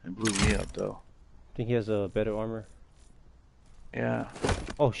 And blew me up though. I think he has a better armor. Yeah.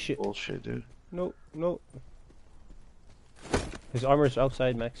 Oh shit. Bullshit, dude. No, no. His armor's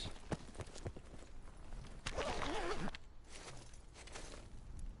outside, Max.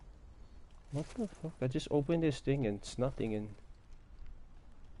 What the fuck? I just opened this thing and it's nothing and...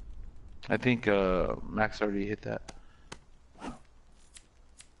 I think Max already hit that.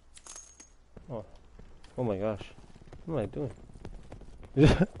 Oh. Oh my gosh. What am I doing?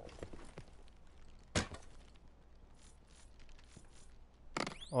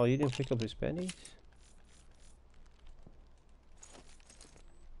 Oh, you didn't pick up his pennies?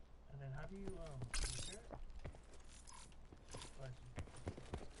 And then how do you repair it? Oh, I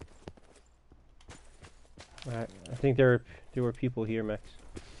see. Alright, I think there were people here, Max.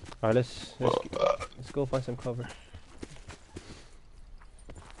 Alright, let's go find some cover.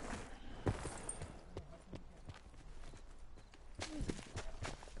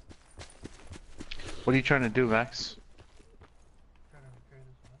 What are you trying to do, Max? Trying to repair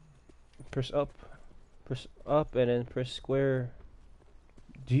this one. Press up, and then press square.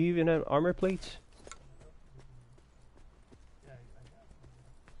 Do you even have armor plates? Yeah, I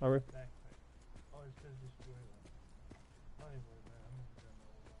got Armor. backpack.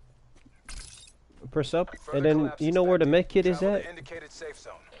 press up, Further and then collapse you know where the med kit is Travel at? to indicated safe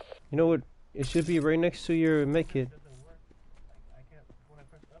zone. You know what? It should be right next to your med kit. It doesn't work. I can't. When I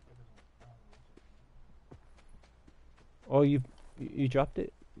press up, it doesn't work. I don't know. Oh, you dropped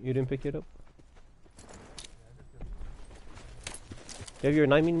it? You didn't pick it up? You have your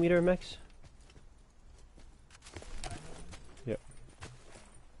 9mm, Max? Yep.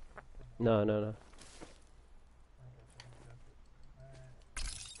 No, no, no.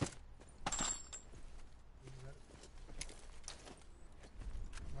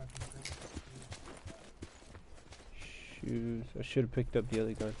 Shoes. I should have picked up the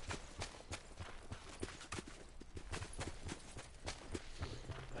other gun.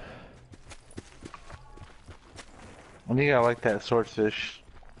 I think I like that swordfish.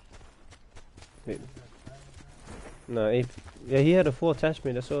 No, yeah, he had a full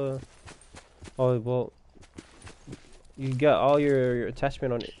attachment. That's all. Oh well, you got all your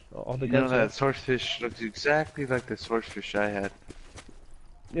attachment on it. All the You know guns. that swordfish looks exactly like the swordfish I had.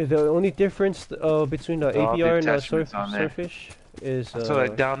 Yeah, the only difference between the All the APR and the attachments on there. surfish is. So I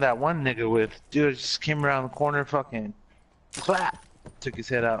downed that one nigga with. Dude, just came around the corner, fucking, clap, took his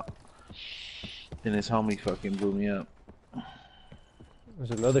head out. Then his homie fucking blew me up.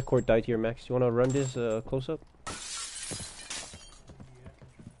 There's another court died here, Max. You wanna run this close up?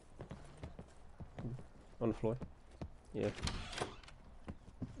 On the floor. Yeah.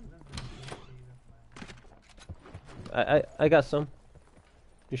 I got some.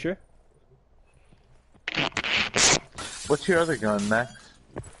 You sure? What's your other gun, Max?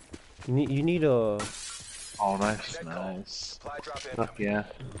 You need a. Oh, nice, nice. Supply drop Fuck incoming. yeah.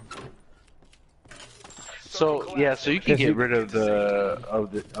 So yeah, so you can get rid of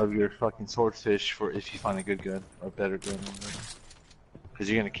of your fucking swordfish for if you find a good gun, a better gun. Because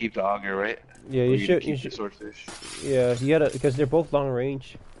you're gonna keep the auger, right? Yeah, Or you you're should. gonna You keep the should. swordfish. Yeah, you gotta because they're both long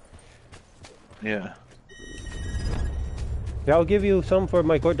range. Yeah. Yeah, I'll give you some for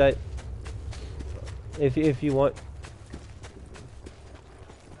my cordite. If you want.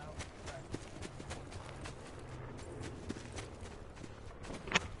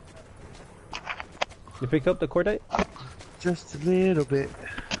 You picked up the cordite? Just a little bit.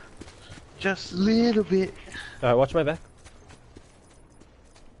 Just a little bit. Alright, watch my back.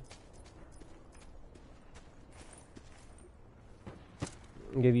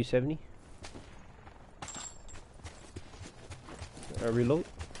 I'll give you 70. Reload.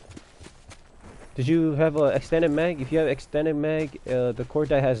 Did you have an extended mag? If you have extended mag, the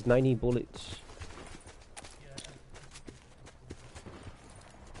cordite has 90 bullets.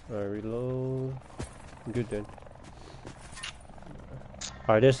 Alright, reload. Good then.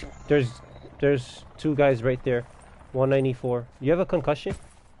 Alright, there's two guys right there. 194. You have a concussion?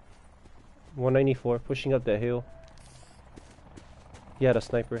 194, pushing up that hill. He had a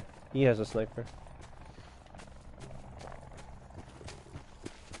sniper. He has a sniper.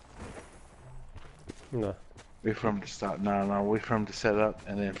 No. Wait for him to stop. No, wait for him to set up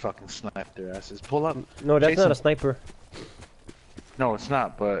and then fucking snipe their asses. Pull up. No, that's Chase not him. a sniper. No, it's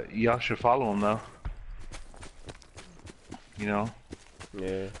not, but y'all should follow him though. You know?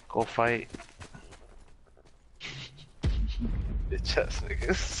 Yeah. Go fight. Bitch ass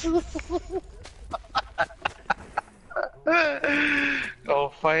niggas. Go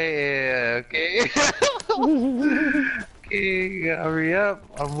fight, yeah, okay? Okay, hurry up.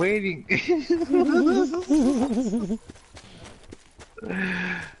 I'm waiting.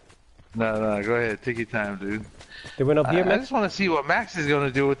 No, go ahead. Take your time, dude. They went up here, I Max? just want to see what Max is gonna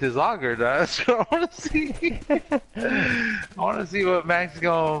do with his auger, dog. That's what I want to see. I want to see what Max is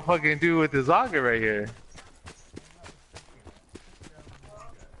gonna fucking do with his auger right here.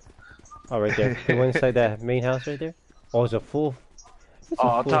 Oh, right there. They went inside that main house right there. Oh, it's a full. It's a Oh,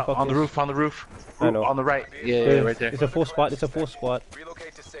 on full top, on the fucking- roof, on the roof. I know. On the right. Yeah, It's- right there. It's a full squad. It's a full squad.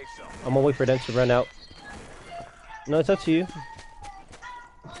 Relocate to safe zone. I'm gonna wait for them to run out. No, it's up to you.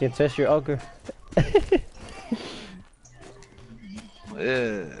 You can test your auger.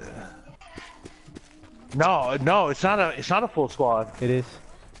 No, it's not a full squad. It is.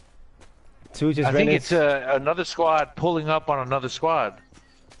 Two just I ran think in. it's another squad pulling up on another squad.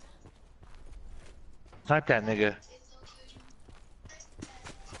 Snipe that nigga.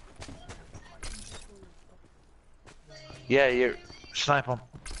 Yeah, you snipe him.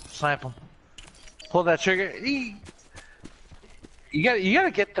 Snipe him. Pull that trigger. You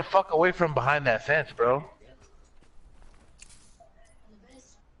gotta get the fuck away from behind that fence, bro.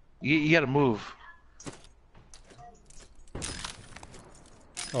 You gotta move.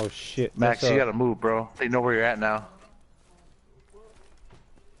 Oh shit. Max, That's, you gotta move, bro. They know where you're at now.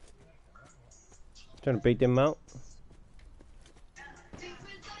 Trying to bait them out.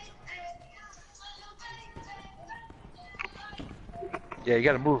 Yeah, you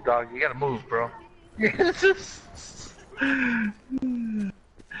gotta move, dog. You gotta move, bro.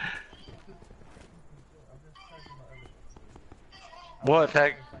 What?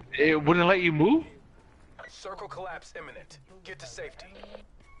 Heck? It wouldn't let you move? Circle collapse imminent. Get to safety.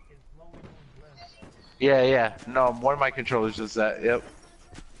 Yeah, yeah. No, one of my controllers does that. Yep.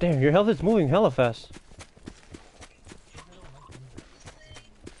 Damn, your health is moving hella fast.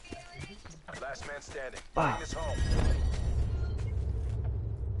 Last man standing. Ah. Bring this home.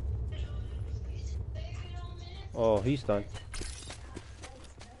 Oh, he's done.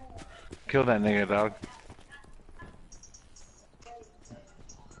 Kill that nigga, dog.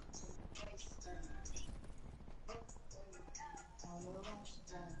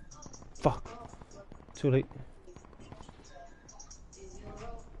 Fuck. Too late.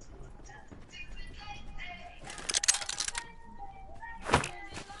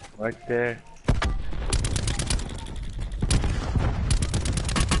 Right there.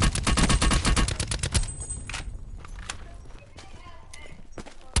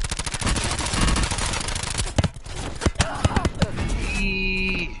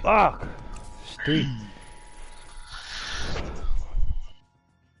 Fuck. Street.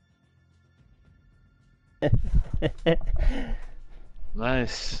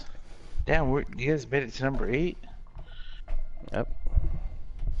 Nice. Damn, you guys made it to number 8? Yep.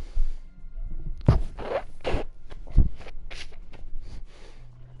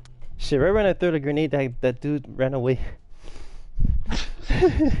 Shit, right when I threw the grenade, that dude ran away.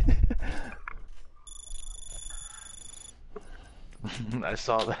 I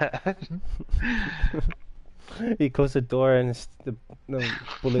saw that. He closed the door and the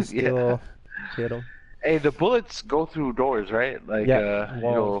bullets still hit him. Hey, the bullets go through doors, right? Like, Yeah,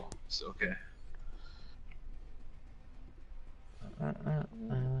 walls. Okay.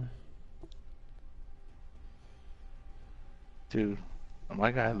 Dude,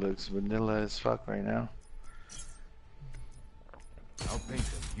 my guy looks vanilla as fuck right now. I'll paint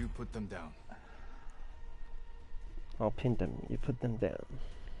them. You put them down. I'll pin them. You put them down.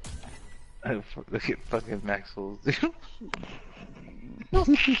 Look at fucking Maxwell.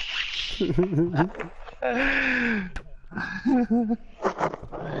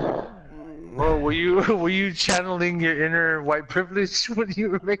 Well, were you channeling your inner white privilege when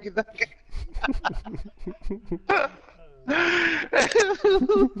you were making that game?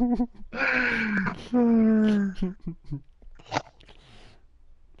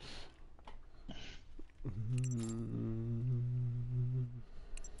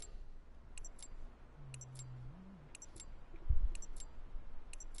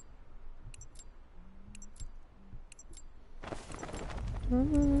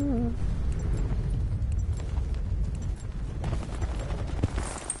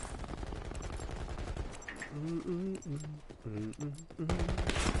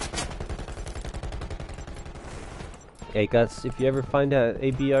 Hey guys, if you ever find a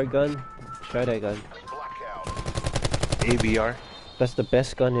ABR gun, try that gun. Blackout. ABR. That's the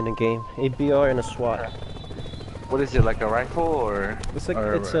best gun in the game. ABR and a SWAT. What is it, like a rifle or? It's like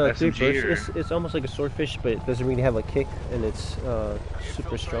or it's a SMG or? it's almost like a swordfish, but it doesn't really have a kick, and it's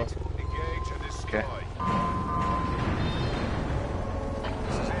super strong. Engage and destroy. Okay.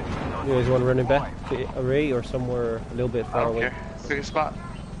 This is engine not You guys want to run it back to array or somewhere a little bit I far don't away? care. Pick a spot.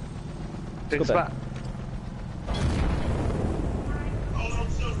 Pick a go back. spot.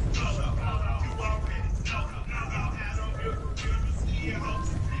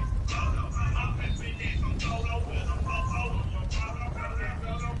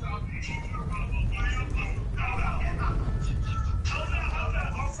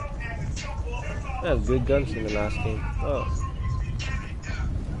 I have good guns in the last game. Oh.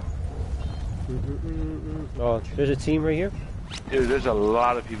 Oh, there's a team right here. Dude, there's a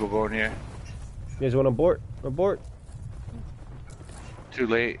lot of people going here. You guys want to abort? Abort. Too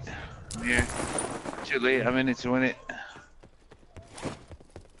late. I'm here. Too late. I'm in it to win it.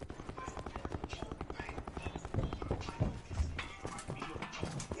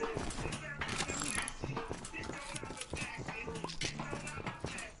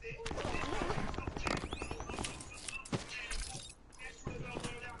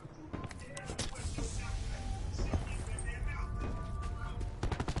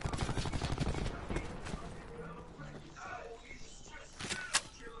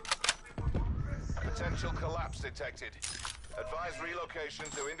 Potential collapse detected. Advise relocation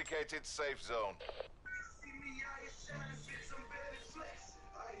to indicated safe zone.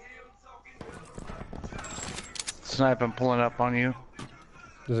 Snipe, I'm pulling up on you.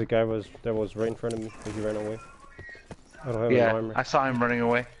 There's a guy that was right in front of me, but he ran away. I don't have any Yeah, armor. I saw him running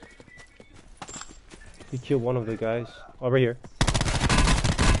away. He killed one of the guys. Oh, right here.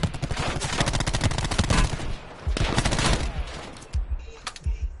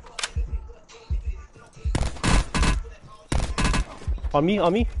 On me,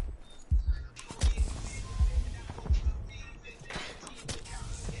 on me.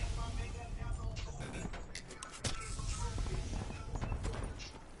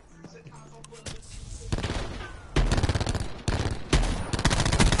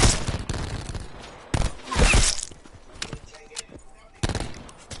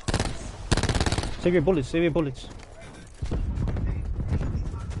 Save your bullets, save your bullets.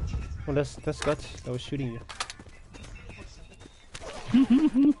 Oh, that's Guts that was shooting you.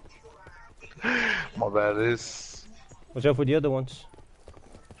 My bad. Is Watch out for the other ones.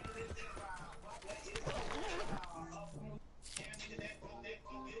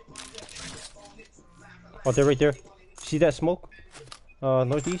 Oh, they're right there. See that smoke?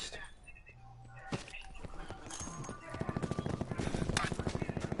 Northeast.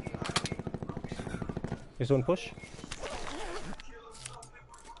 There's one push.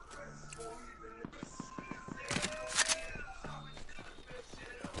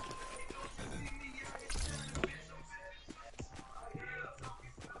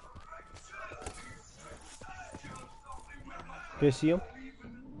 Do you see him?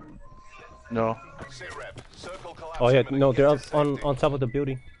 no. Sit rep. Circle collapse. Oh yeah, imminent. no, they're Get up to on safety. top of the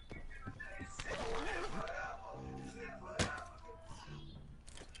building.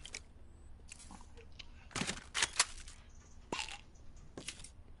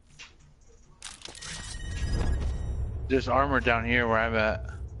 There's armor down here where I'm at.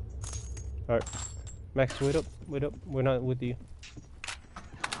 Alright. Max, wait up, wait up. We're not with you.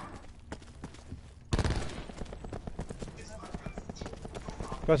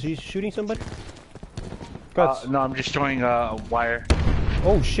 Guys, are you shooting somebody? Guys. No, I'm just showing a wire.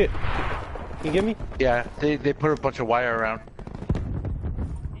 Oh shit. Can you get me? Yeah, they put a bunch of wire around.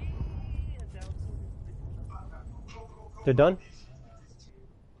 They're done?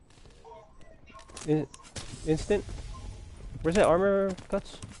 Instant? Where's that armor,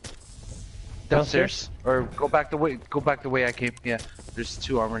 Guts? Downstairs. Or go back the way I came. Yeah, there's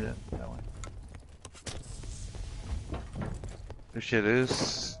 2 armored that way. There shit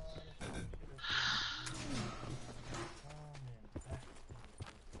is.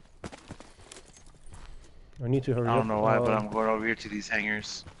 I need to hurry up. I don't know why, but I'm going over here to these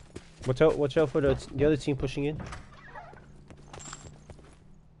hangars. Watch out for the other team pushing in.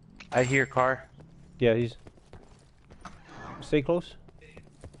 I hear car. Yeah, he's... Stay close.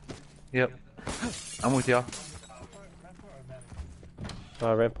 Yep. I'm with y'all.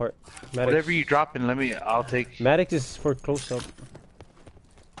 Rampart. Maddox. Whatever you drop in, I'll take. Maddox is for close up.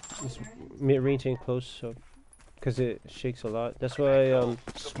 It's mid-range and close up. Because it shakes a lot. That's why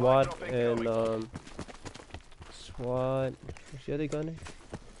SWAT and SWAT... What's the other gun?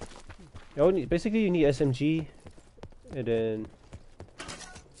 Basically you need SMG and then...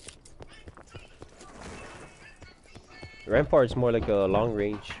 Rampart's more like a long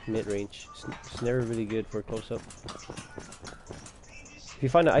range, mid-range. It's never really good for close up. If you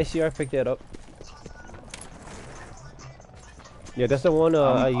find an ICR, pick that up. Yeah, that's the one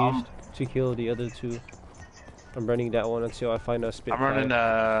I used to kill the other 2. I'm running that one until I find a Spitfire.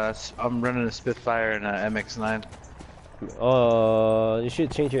 I'm running a Spitfire and a MX-9. You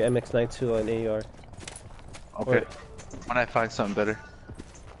should change your MX-9 to an AR. Okay. Or, When I find something better.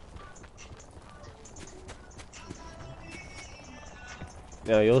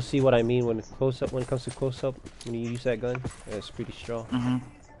 yeah, you'll see what I mean when it comes to close up. When you use that gun, it's pretty strong. Mm-hmm.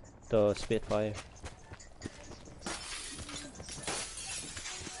 The Spitfire.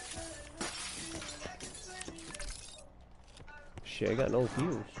 Shit, I got no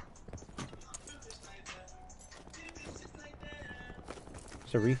views.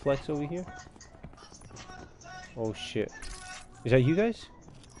 There's a reflex over here. Oh shit. Is that you guys?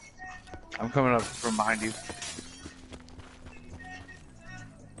 I'm coming up from behind you.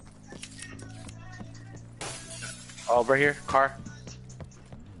 Oh, right here, car.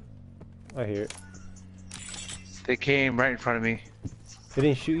 I hear it. They came right in front of me. They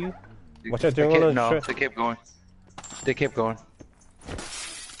didn't shoot you? Watch out, They they're kept- on No, a they kept going. They kept going.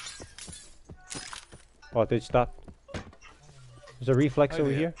 Oh, they stopped. There's a reflex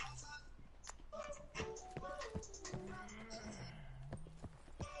over here.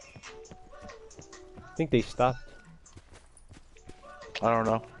 I think they stopped. I don't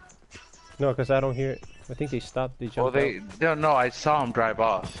know. No, because I don't hear it. I think they stopped. They Well, jumped out. they don't know. I saw them drive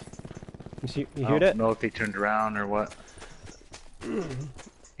off. You I hear don't that? know if they turned around or what.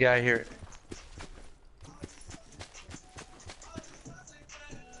 Yeah, I hear it.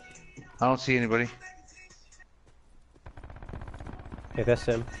 I don't see anybody. Yeah, that's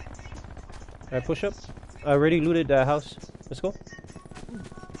them. Alright, push up. I already looted that house. Let's go.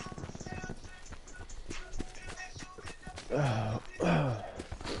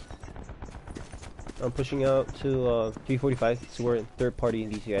 I'm pushing out to 345. So we're third party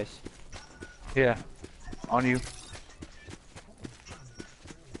in these guys. Yeah, on you.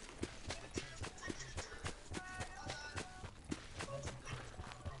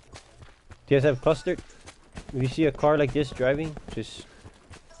 Do you guys have clustered? If you see a car like this driving, just...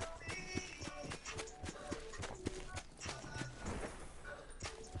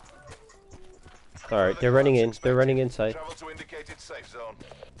 Alright, they're running in. They're running inside. Travel to indicated safe zone.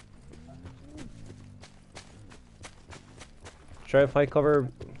 Try to find cover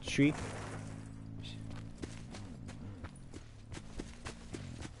tree.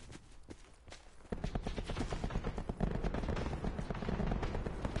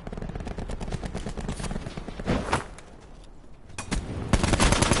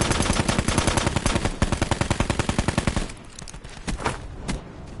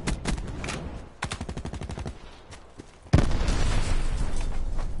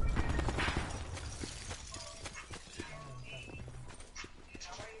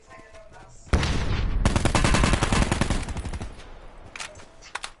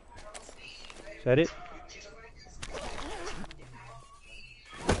 Is that it?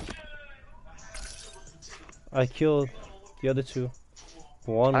 I killed the other two.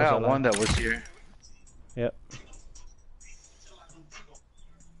 One was I got alive. one that was here. Yep.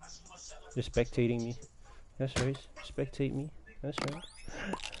 You're spectating me. That's right. Spectate me. That's right.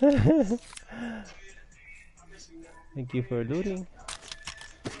 Thank you for looting.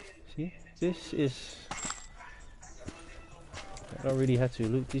 See? This is... I don't really have to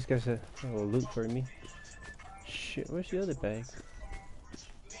loot. These guys will loot for me. Shit, where's the other bag?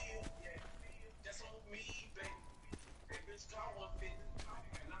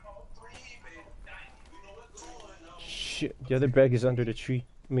 Shit, the other bag is under the tree.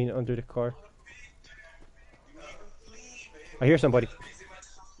 I mean, under the car. I hear somebody.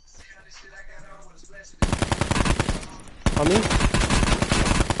 On me?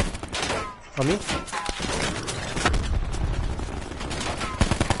 On me?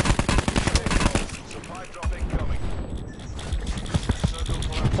 Supply drop incoming.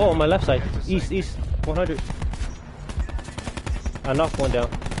 Oh, on my left side. East, 100. I knocked one down.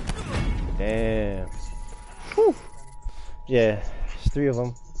 Damn. Whew. Yeah, it's 3 of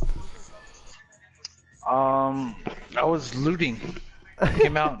them. I was looting.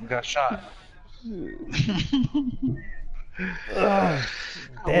 Came out and got shot. I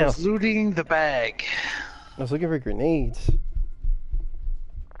Damn. was looting the bag. I was looking for grenades.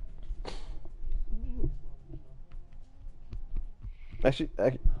 Actually,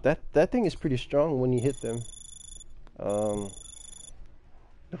 that thing is pretty strong when you hit them.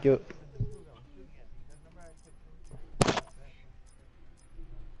 Like you...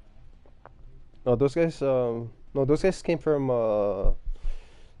 No, those guys. No, those guys came from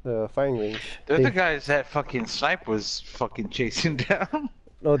the firing range. The other guys that fucking snipe was fucking chasing down.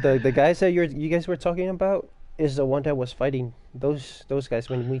 No, the guys that you guys were talking about is the one that was fighting. Those guys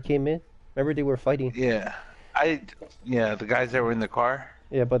when we came in. Remember they were fighting. Yeah, the guys that were in the car.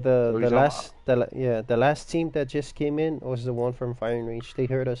 Yeah, but the last team that just came in was the one from firing range. They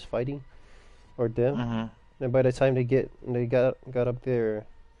heard us fighting, or them. Mm-hmm. And by the time they got up there,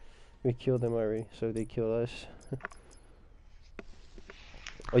 we killed them already. So they killed us.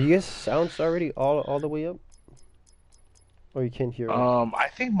 Oh, you guys sounds already all the way up? Or you can't hear it? I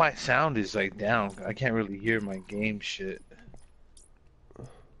think my sound is like down. I can't really hear my game shit.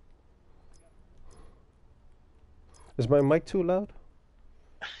 Is my mic too loud?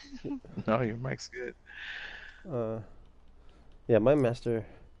 No, your mic's good. Yeah, my master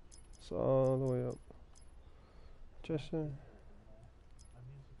is all the way up. Just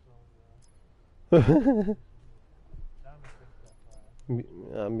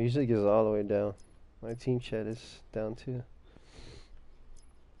music is all the way down. My team chat is down too.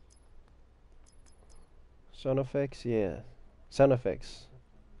 Sound effects, yeah. Sound effects.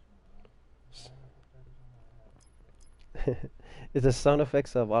 It's the sound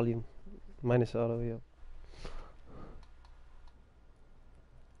effects of volume. Mine is all the way up.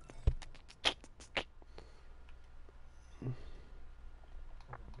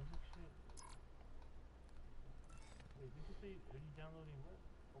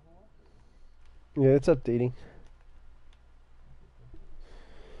 Yeah, it's updating.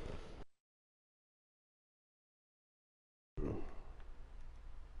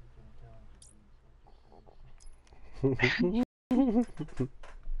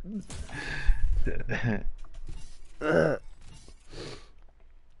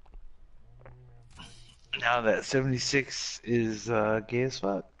 Now that 76 is gay as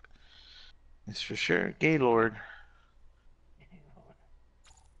fuck. It's for sure. Gaylord.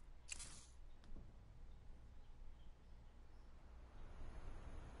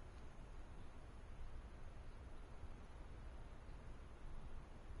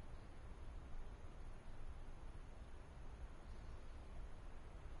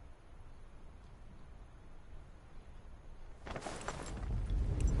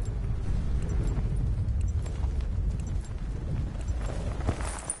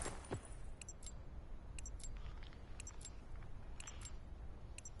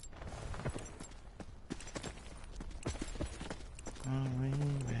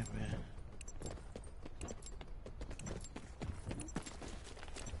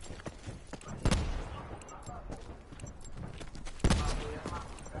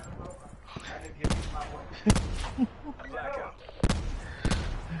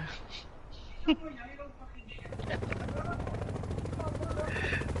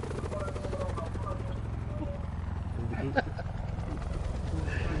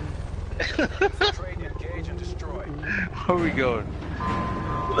 Infiltrate, engage, and destroy. Where are we going?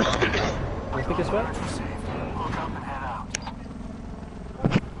 Let's take a spot.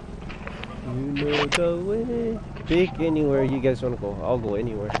 You know the way. Pick anywhere you guys wanna go. I'll go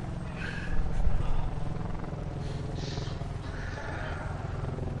anywhere.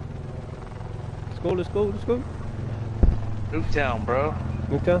 Let's go, let's go, let's go. Nuketown, bro.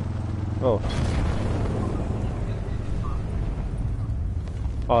 Nuketown? Oh.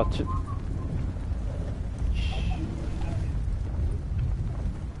 Oh,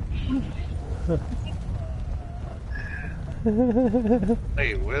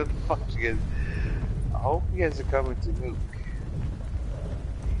 Hey, where the fuck you guys? I hope you guys are coming to Nuke.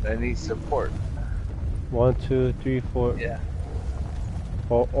 I need support. 1, 2, 3, 4. Yeah.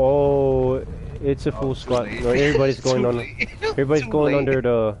 Oh, it's a full squad. late. No, everybody's going Too on. late. Everybody's Too going late. under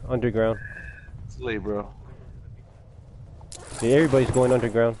the underground. It's late, bro. Yeah, everybody's going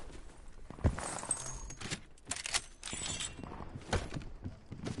underground.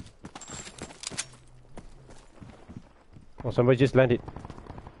 Oh, somebody just landed.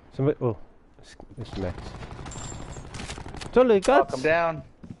 Somebody. Oh, it's Max. Totally guts. I'm down.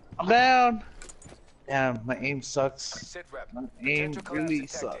 I'm down. Damn, my aim sucks. Sit rep. My aim Potential collapse really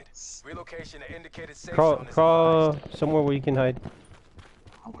detected. sucks. Relocation to indicated safe Crawl, zone is crawl advised. somewhere where you can hide.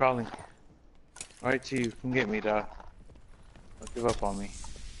 I'm crawling. Alright, to you. Come get me, dog. Don't give up on me.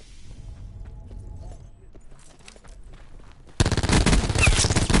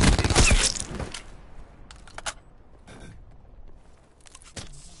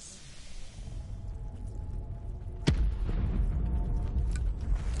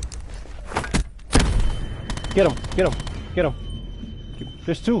 Get him! Get him! Get him!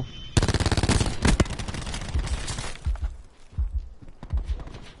 There's two.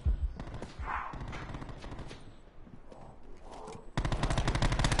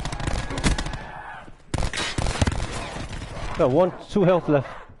 Got 2 health left.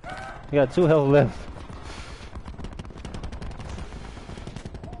 You got 2 health left.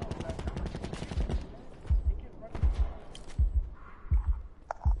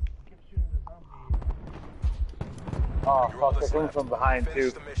 Oh, You're all fuck, that's they're coming left. from behind,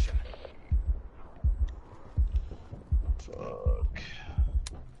 Finish too. the mission. Fuck.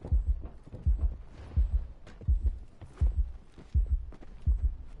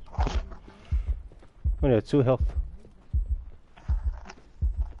 Only got 2 health.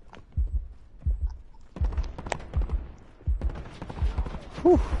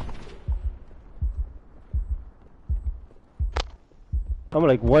 Whew. I'm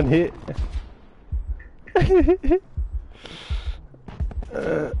like 1 hit.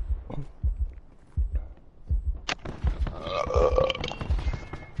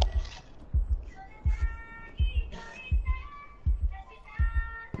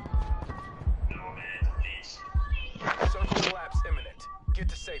 Circle collapse imminent. Get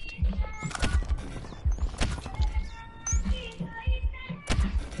to safety.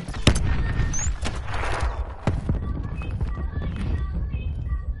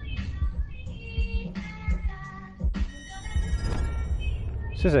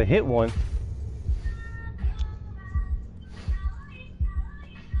 Says I hit one.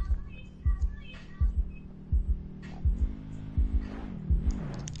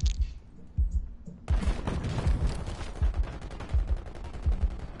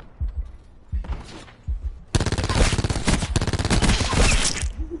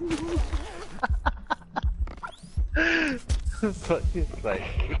 Fucking like.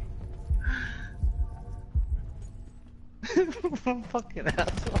 I'm fucking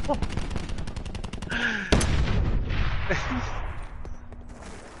asshole.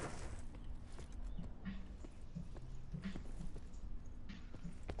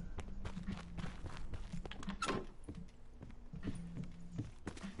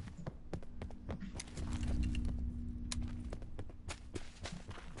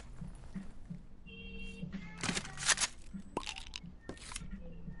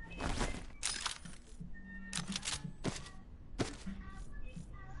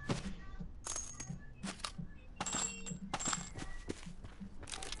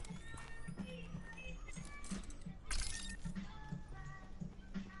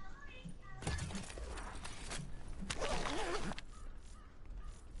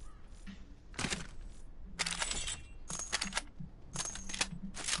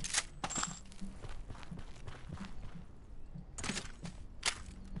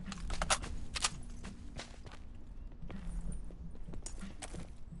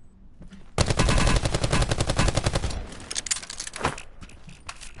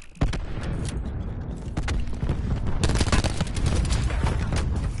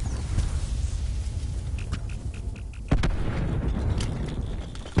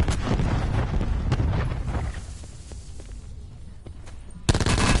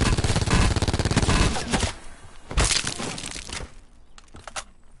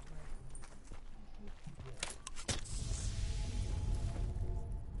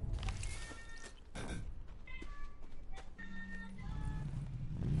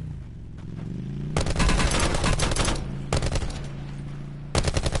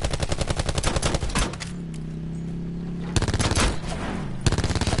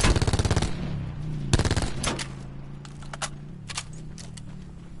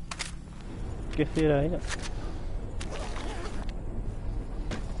 Get fit out here.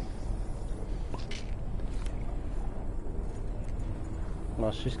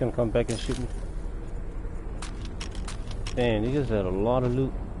 No, she's gonna come back and shoot me. Damn, these guys had a lot of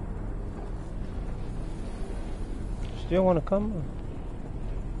loot. Still wanna come?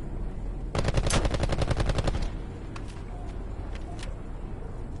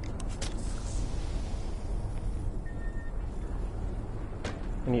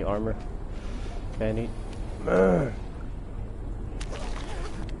 I need armor. I need.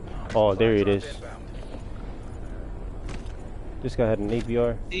 Oh, there it is. This guy had an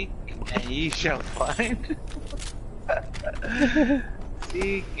ABR. Seek and ye shall find.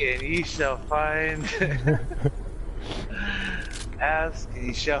 Seek and ye shall find. Ask and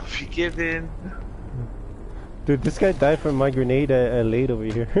ye shall be given. Dude, this guy died from my grenade I laid over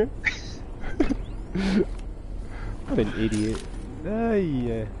here. What an idiot. Ay,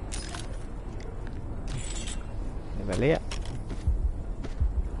 me valía.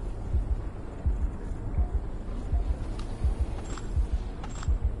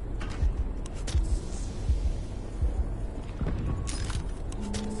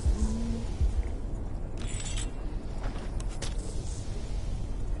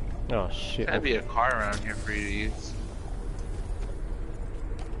 Oh shit. Gotta be a car around here for you to use.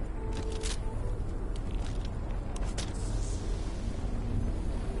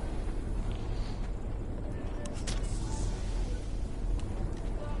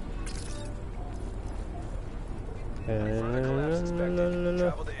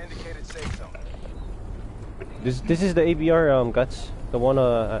 This is the ABR guts, the one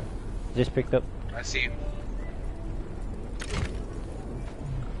I just picked up. I see you.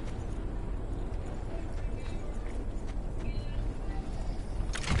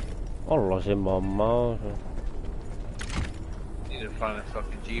 Oh, lost in my mouth. Need to find a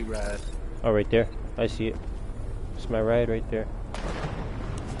fucking G-Rad. Oh, right there. I see it. It's my ride right there.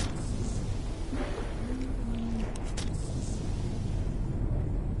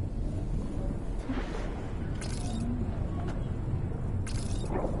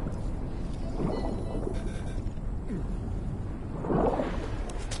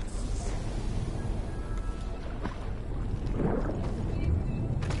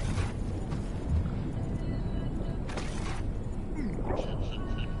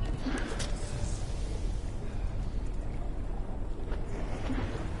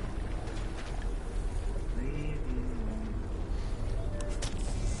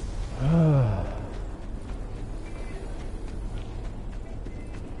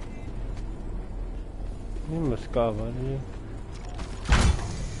 Scava ali.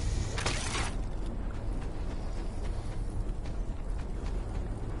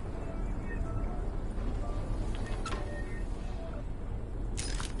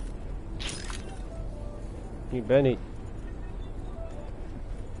 You Benny.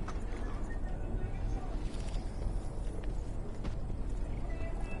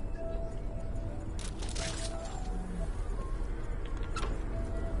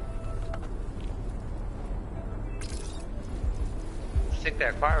 Stick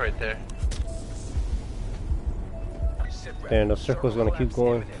that car right there. Damn, the circle's gonna keep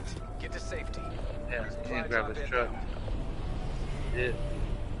going. Get to safety. Yeah, you need to grab his truck. Yeah.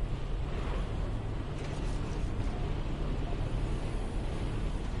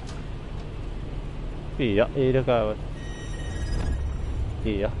 Iya, iya kawan.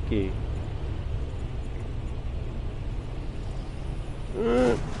 Iya, okay.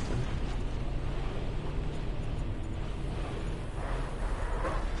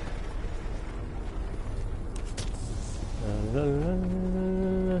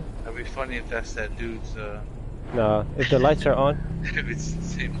 That'd be funny if that's that dude's, Nah, if the lights are on. if it's the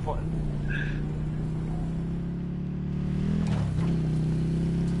same one.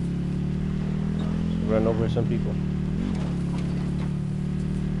 Run over some people.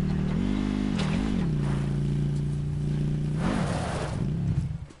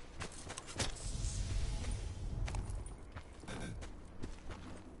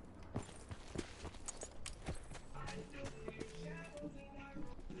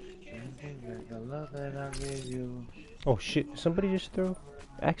 Oh shit, somebody just threw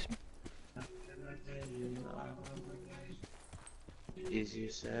axe me? Is you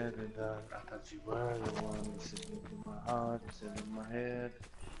said and done? I thought you were the one sitting in my heart, sitting in my head.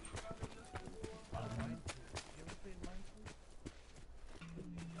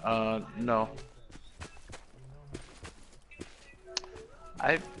 No.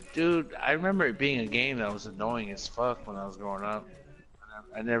 Dude, I remember it being a game that was annoying as fuck when I was growing up.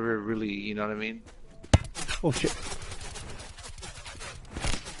 I never really, you know what I mean? Oh shit.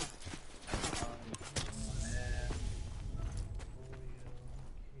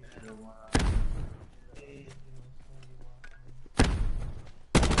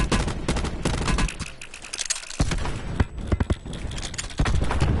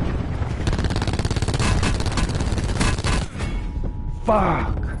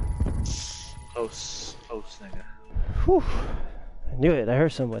 Fuck! Close, nigga. Whew. I knew it, I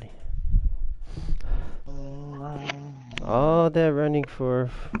heard somebody. All that running for...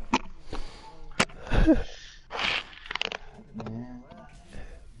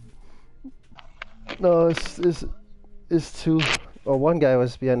 No, it's two. Oh, one guy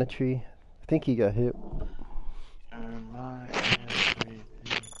was behind a tree. I think he got hit.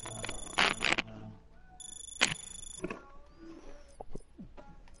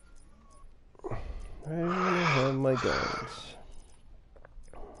 I wanna have my guns.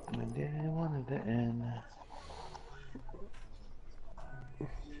 I didn't want it to end.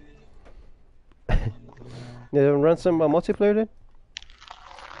 Yeah, run some multiplayer then?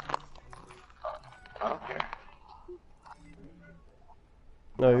 I don't care.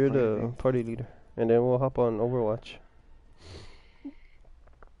 No, you're the party leader. And then we'll hop on Overwatch.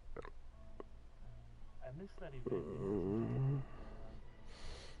 I missed that event.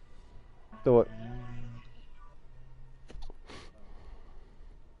 The what?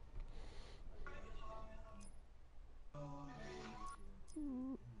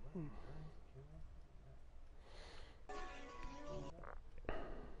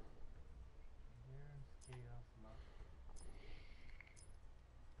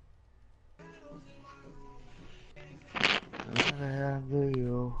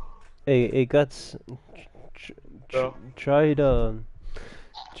 Hey, Guts. Try the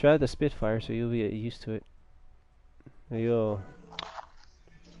Spitfire so you'll be used to it. Yo.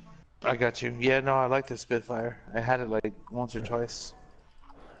 I got you. Yeah, no, I like the Spitfire. I had it like once or twice.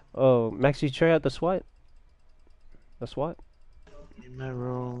 Oh, Max, you try out the SWAT? The SWAT? In my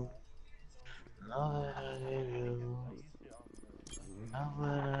room. All that I gave you. All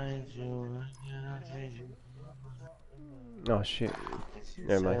that I do. I cannot change you. Oh shit.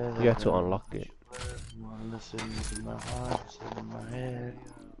 Never mind. You have to unlock it. Listen to my heart, listen to my head.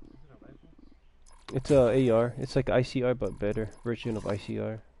 It's a AR. It's like ICR but better version of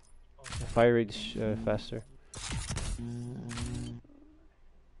ICR. Fire rate's faster.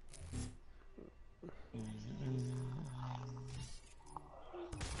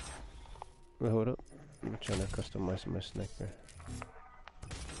 Wait, hold up. I'm trying to customize my sniper.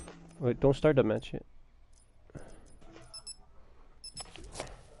 Wait, don't start the match yet.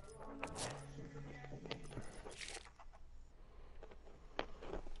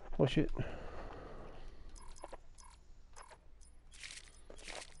 Oh shit.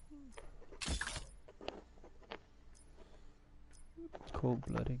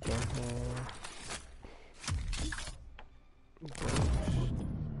 Cold-blooded gunhole.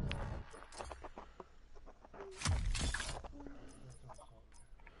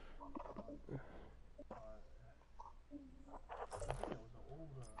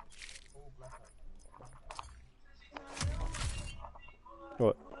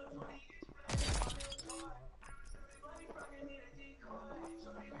 What?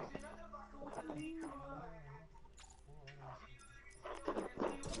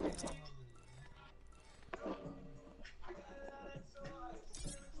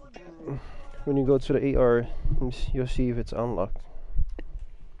 When you go to the AR, you'll see if it's unlocked.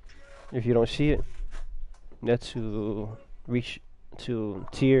 If you don't see it, you have to reach to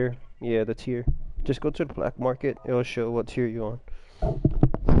tier. Yeah, the tier. Just go to the black market. It'll show what tier you're on.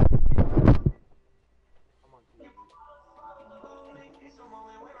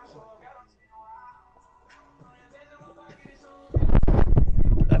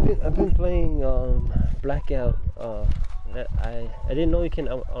 I've been playing Blackout. I didn't know you can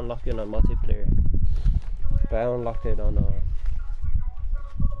unlock it on multiplayer, but I unlocked it on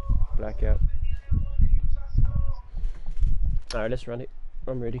Blackout. All right, let's run it.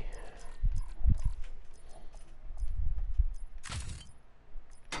 I'm ready.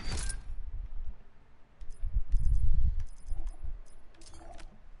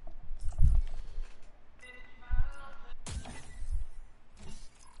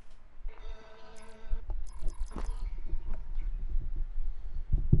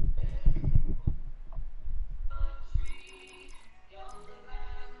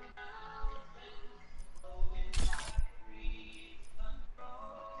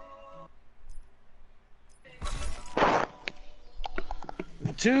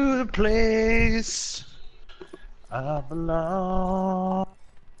 To the place I belong.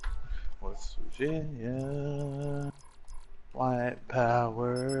 West Virginia, white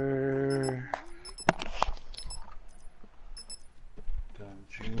power.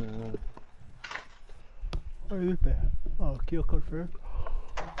 Don't you? Are you bad? Oh, kill confirmed.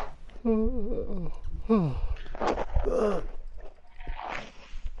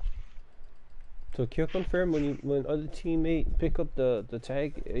 So kill confirm when other teammate pick up the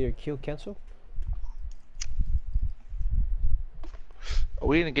tag, your kill cancel. Are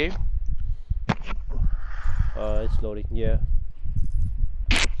we in a game? It's loading. Yeah.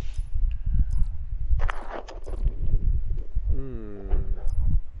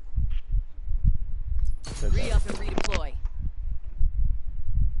 Re-up and redeploy.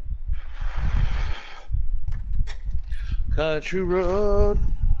 Country road.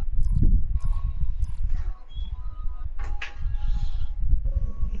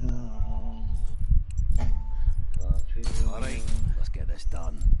 Alright, let's get this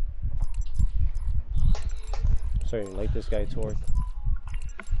done. Sorry, like this guy Torque.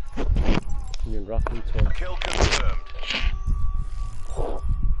 You're rocking Torque. Kill confirmed.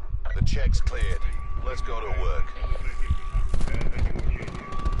 The check's cleared. Let's go to work.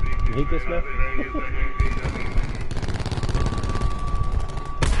 You hate this map?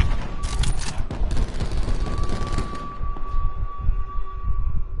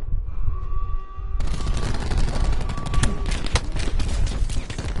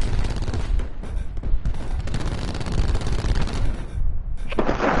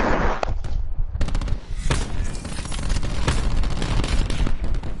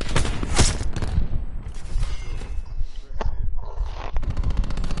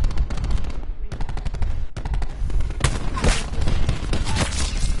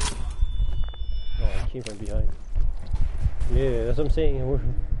 Came from behind. Yeah, that's what I'm saying.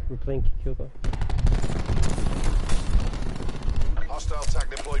 We're playing kill cam. Hostile tag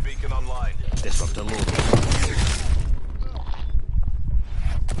deploy beacon online. Disruptor loaded.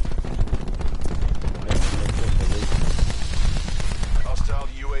 Hostile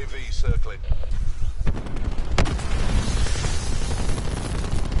UAV circling.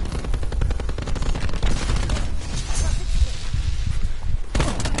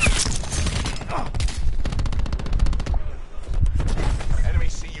 Enemy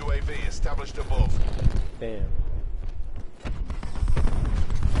CUAV established above. Damn.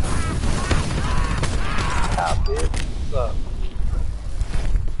 Ah, bitch. What's up?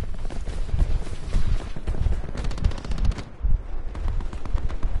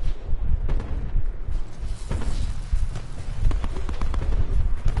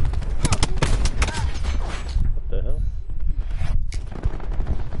 What the hell?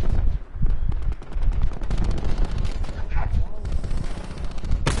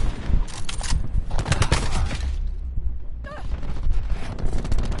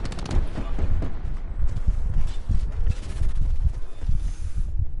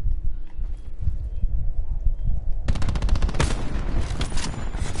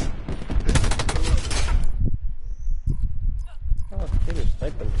 Oh, they were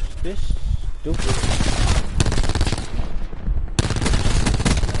sniping. This stupid.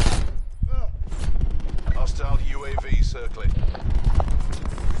 Hostile UAV circling.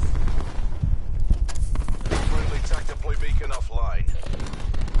 Friendly tag deploy beacon offline.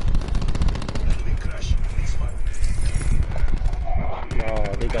 Enemy crash.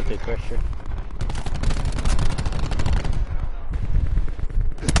 Oh, they got the pressure.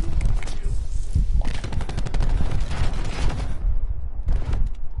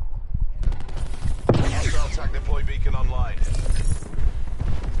 Hostile tag deploy beacon online.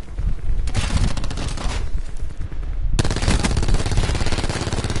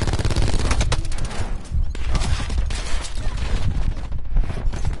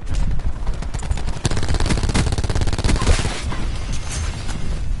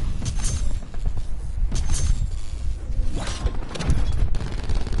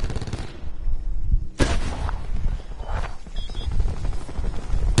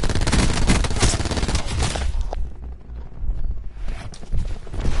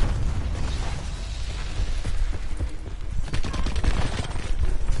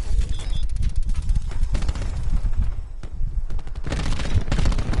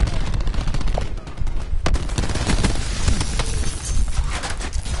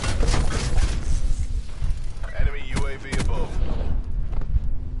 Enemy UAV above.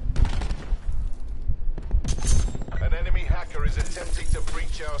 An enemy hacker is attempting to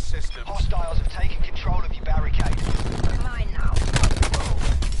breach our systems. Hostiles have taken control of your barricade. Mine now.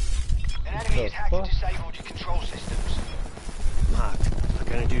 An enemy has hacked and fuck? disabled your control systems. Mark, how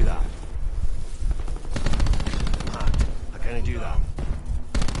can I do that? Mark, how can I do that?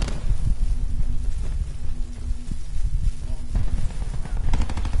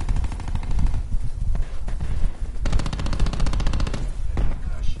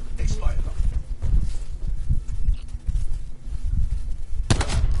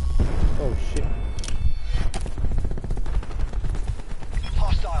 Oh shit.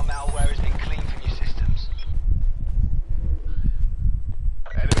 Hostile malware has been cleaned from your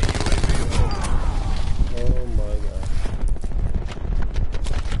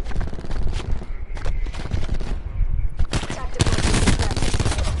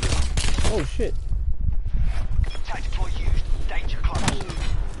shit. Tactical used. Danger close.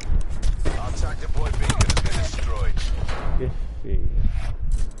 Our attack deploy beacon has been destroyed. Iffy.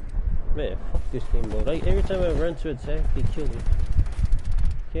 Man, fuck this game though. Like every time I run to attack, they kill me.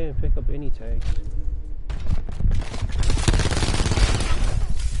 Can't pick up any tags.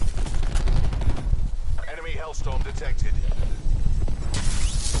 Enemy Hellstorm detected.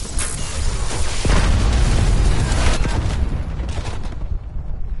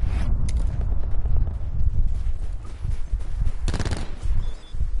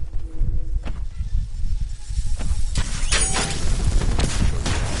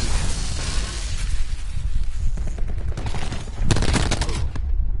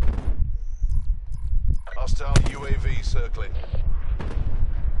 Hostile UAV circling.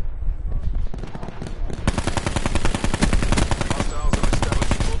 Hostiles have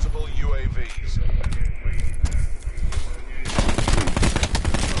established multiple UAVs.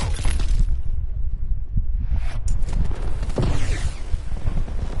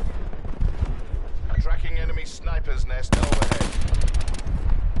 Tracking enemy sniper's nest overhead.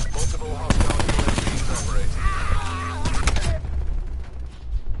 Multiple hostile UAVs operating.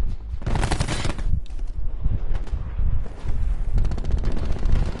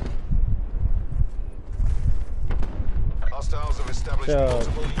 Hostiles have established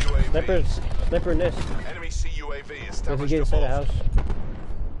multiple UAVs. Sniper nest. Enemy CUAV If we established get inside the above.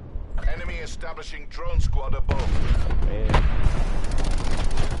 house. Enemy establishing drone squad above. Man.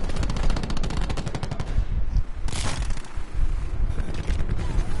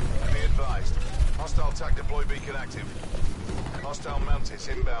 Be advised. Hostile TAC deploy beacon active. Hostile Mantis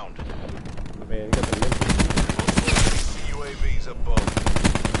inbound. Man, you got the link. Multiple CUAVs above.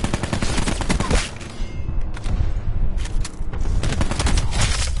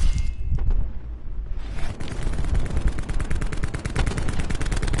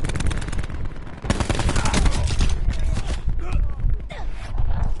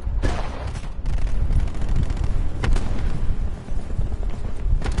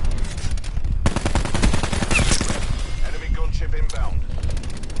 Enemy gunship inbound.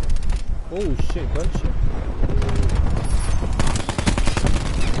 Oh shit, gunship.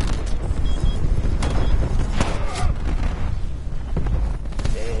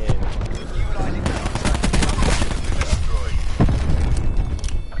 Damn. Utilizing the Destroyed.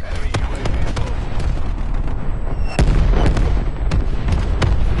 Enemy UAV above.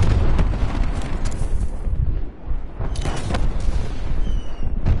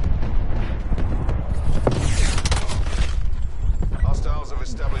 Hostiles have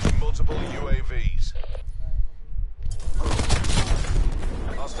established multiple UAVs.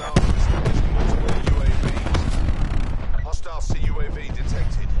 Hostiles have established multiple UAVs. Hostile CUAV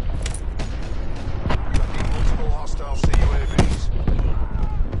detected. Tracking multiple hostile CUAVs.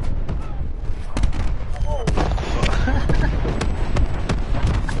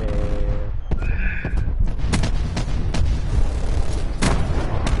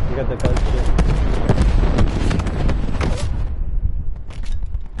 You got the gunship.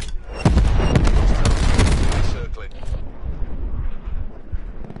 Circling.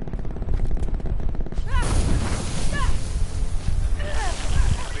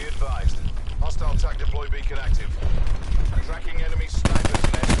 Be advised. Hostile TAC deploy beacon active. Tracking enemy sniper's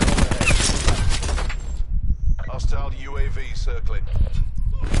nest overhead. Hostile UAV circling.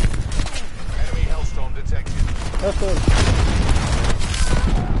 Enemy Hellstorm detected. That's one.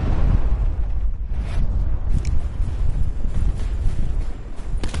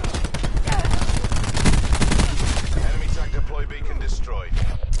 Enemy TAC deploy beacon destroyed.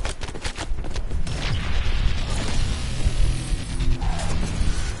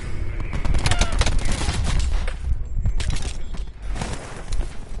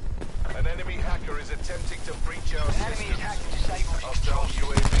 An enemy hacker is attempting to breach our enemy systems. attack disabled Hostile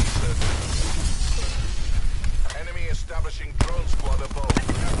control. UAV circling. Enemy establishing drone squad above.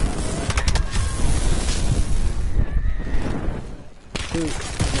 Dude.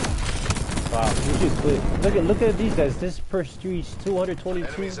 Wow, you should quit. Look at these guys. This prestige Enemies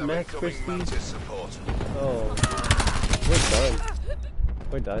 222 have max incoming prestige. Mantis support. Oh, we're done.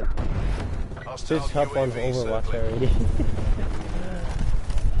 We're done. Hostile Just hop on UAV Overwatch circling. already.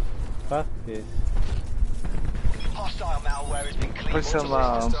 Fuck this. Hostile malware has been cleaned. Put some,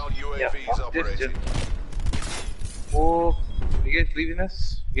 Hostile yeah, UAVs fuck this, operating. Oh, you guys leaving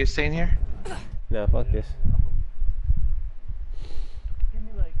this? You guys staying here? Nah, fuck this. Give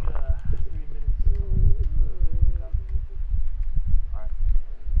me like 3 minutes.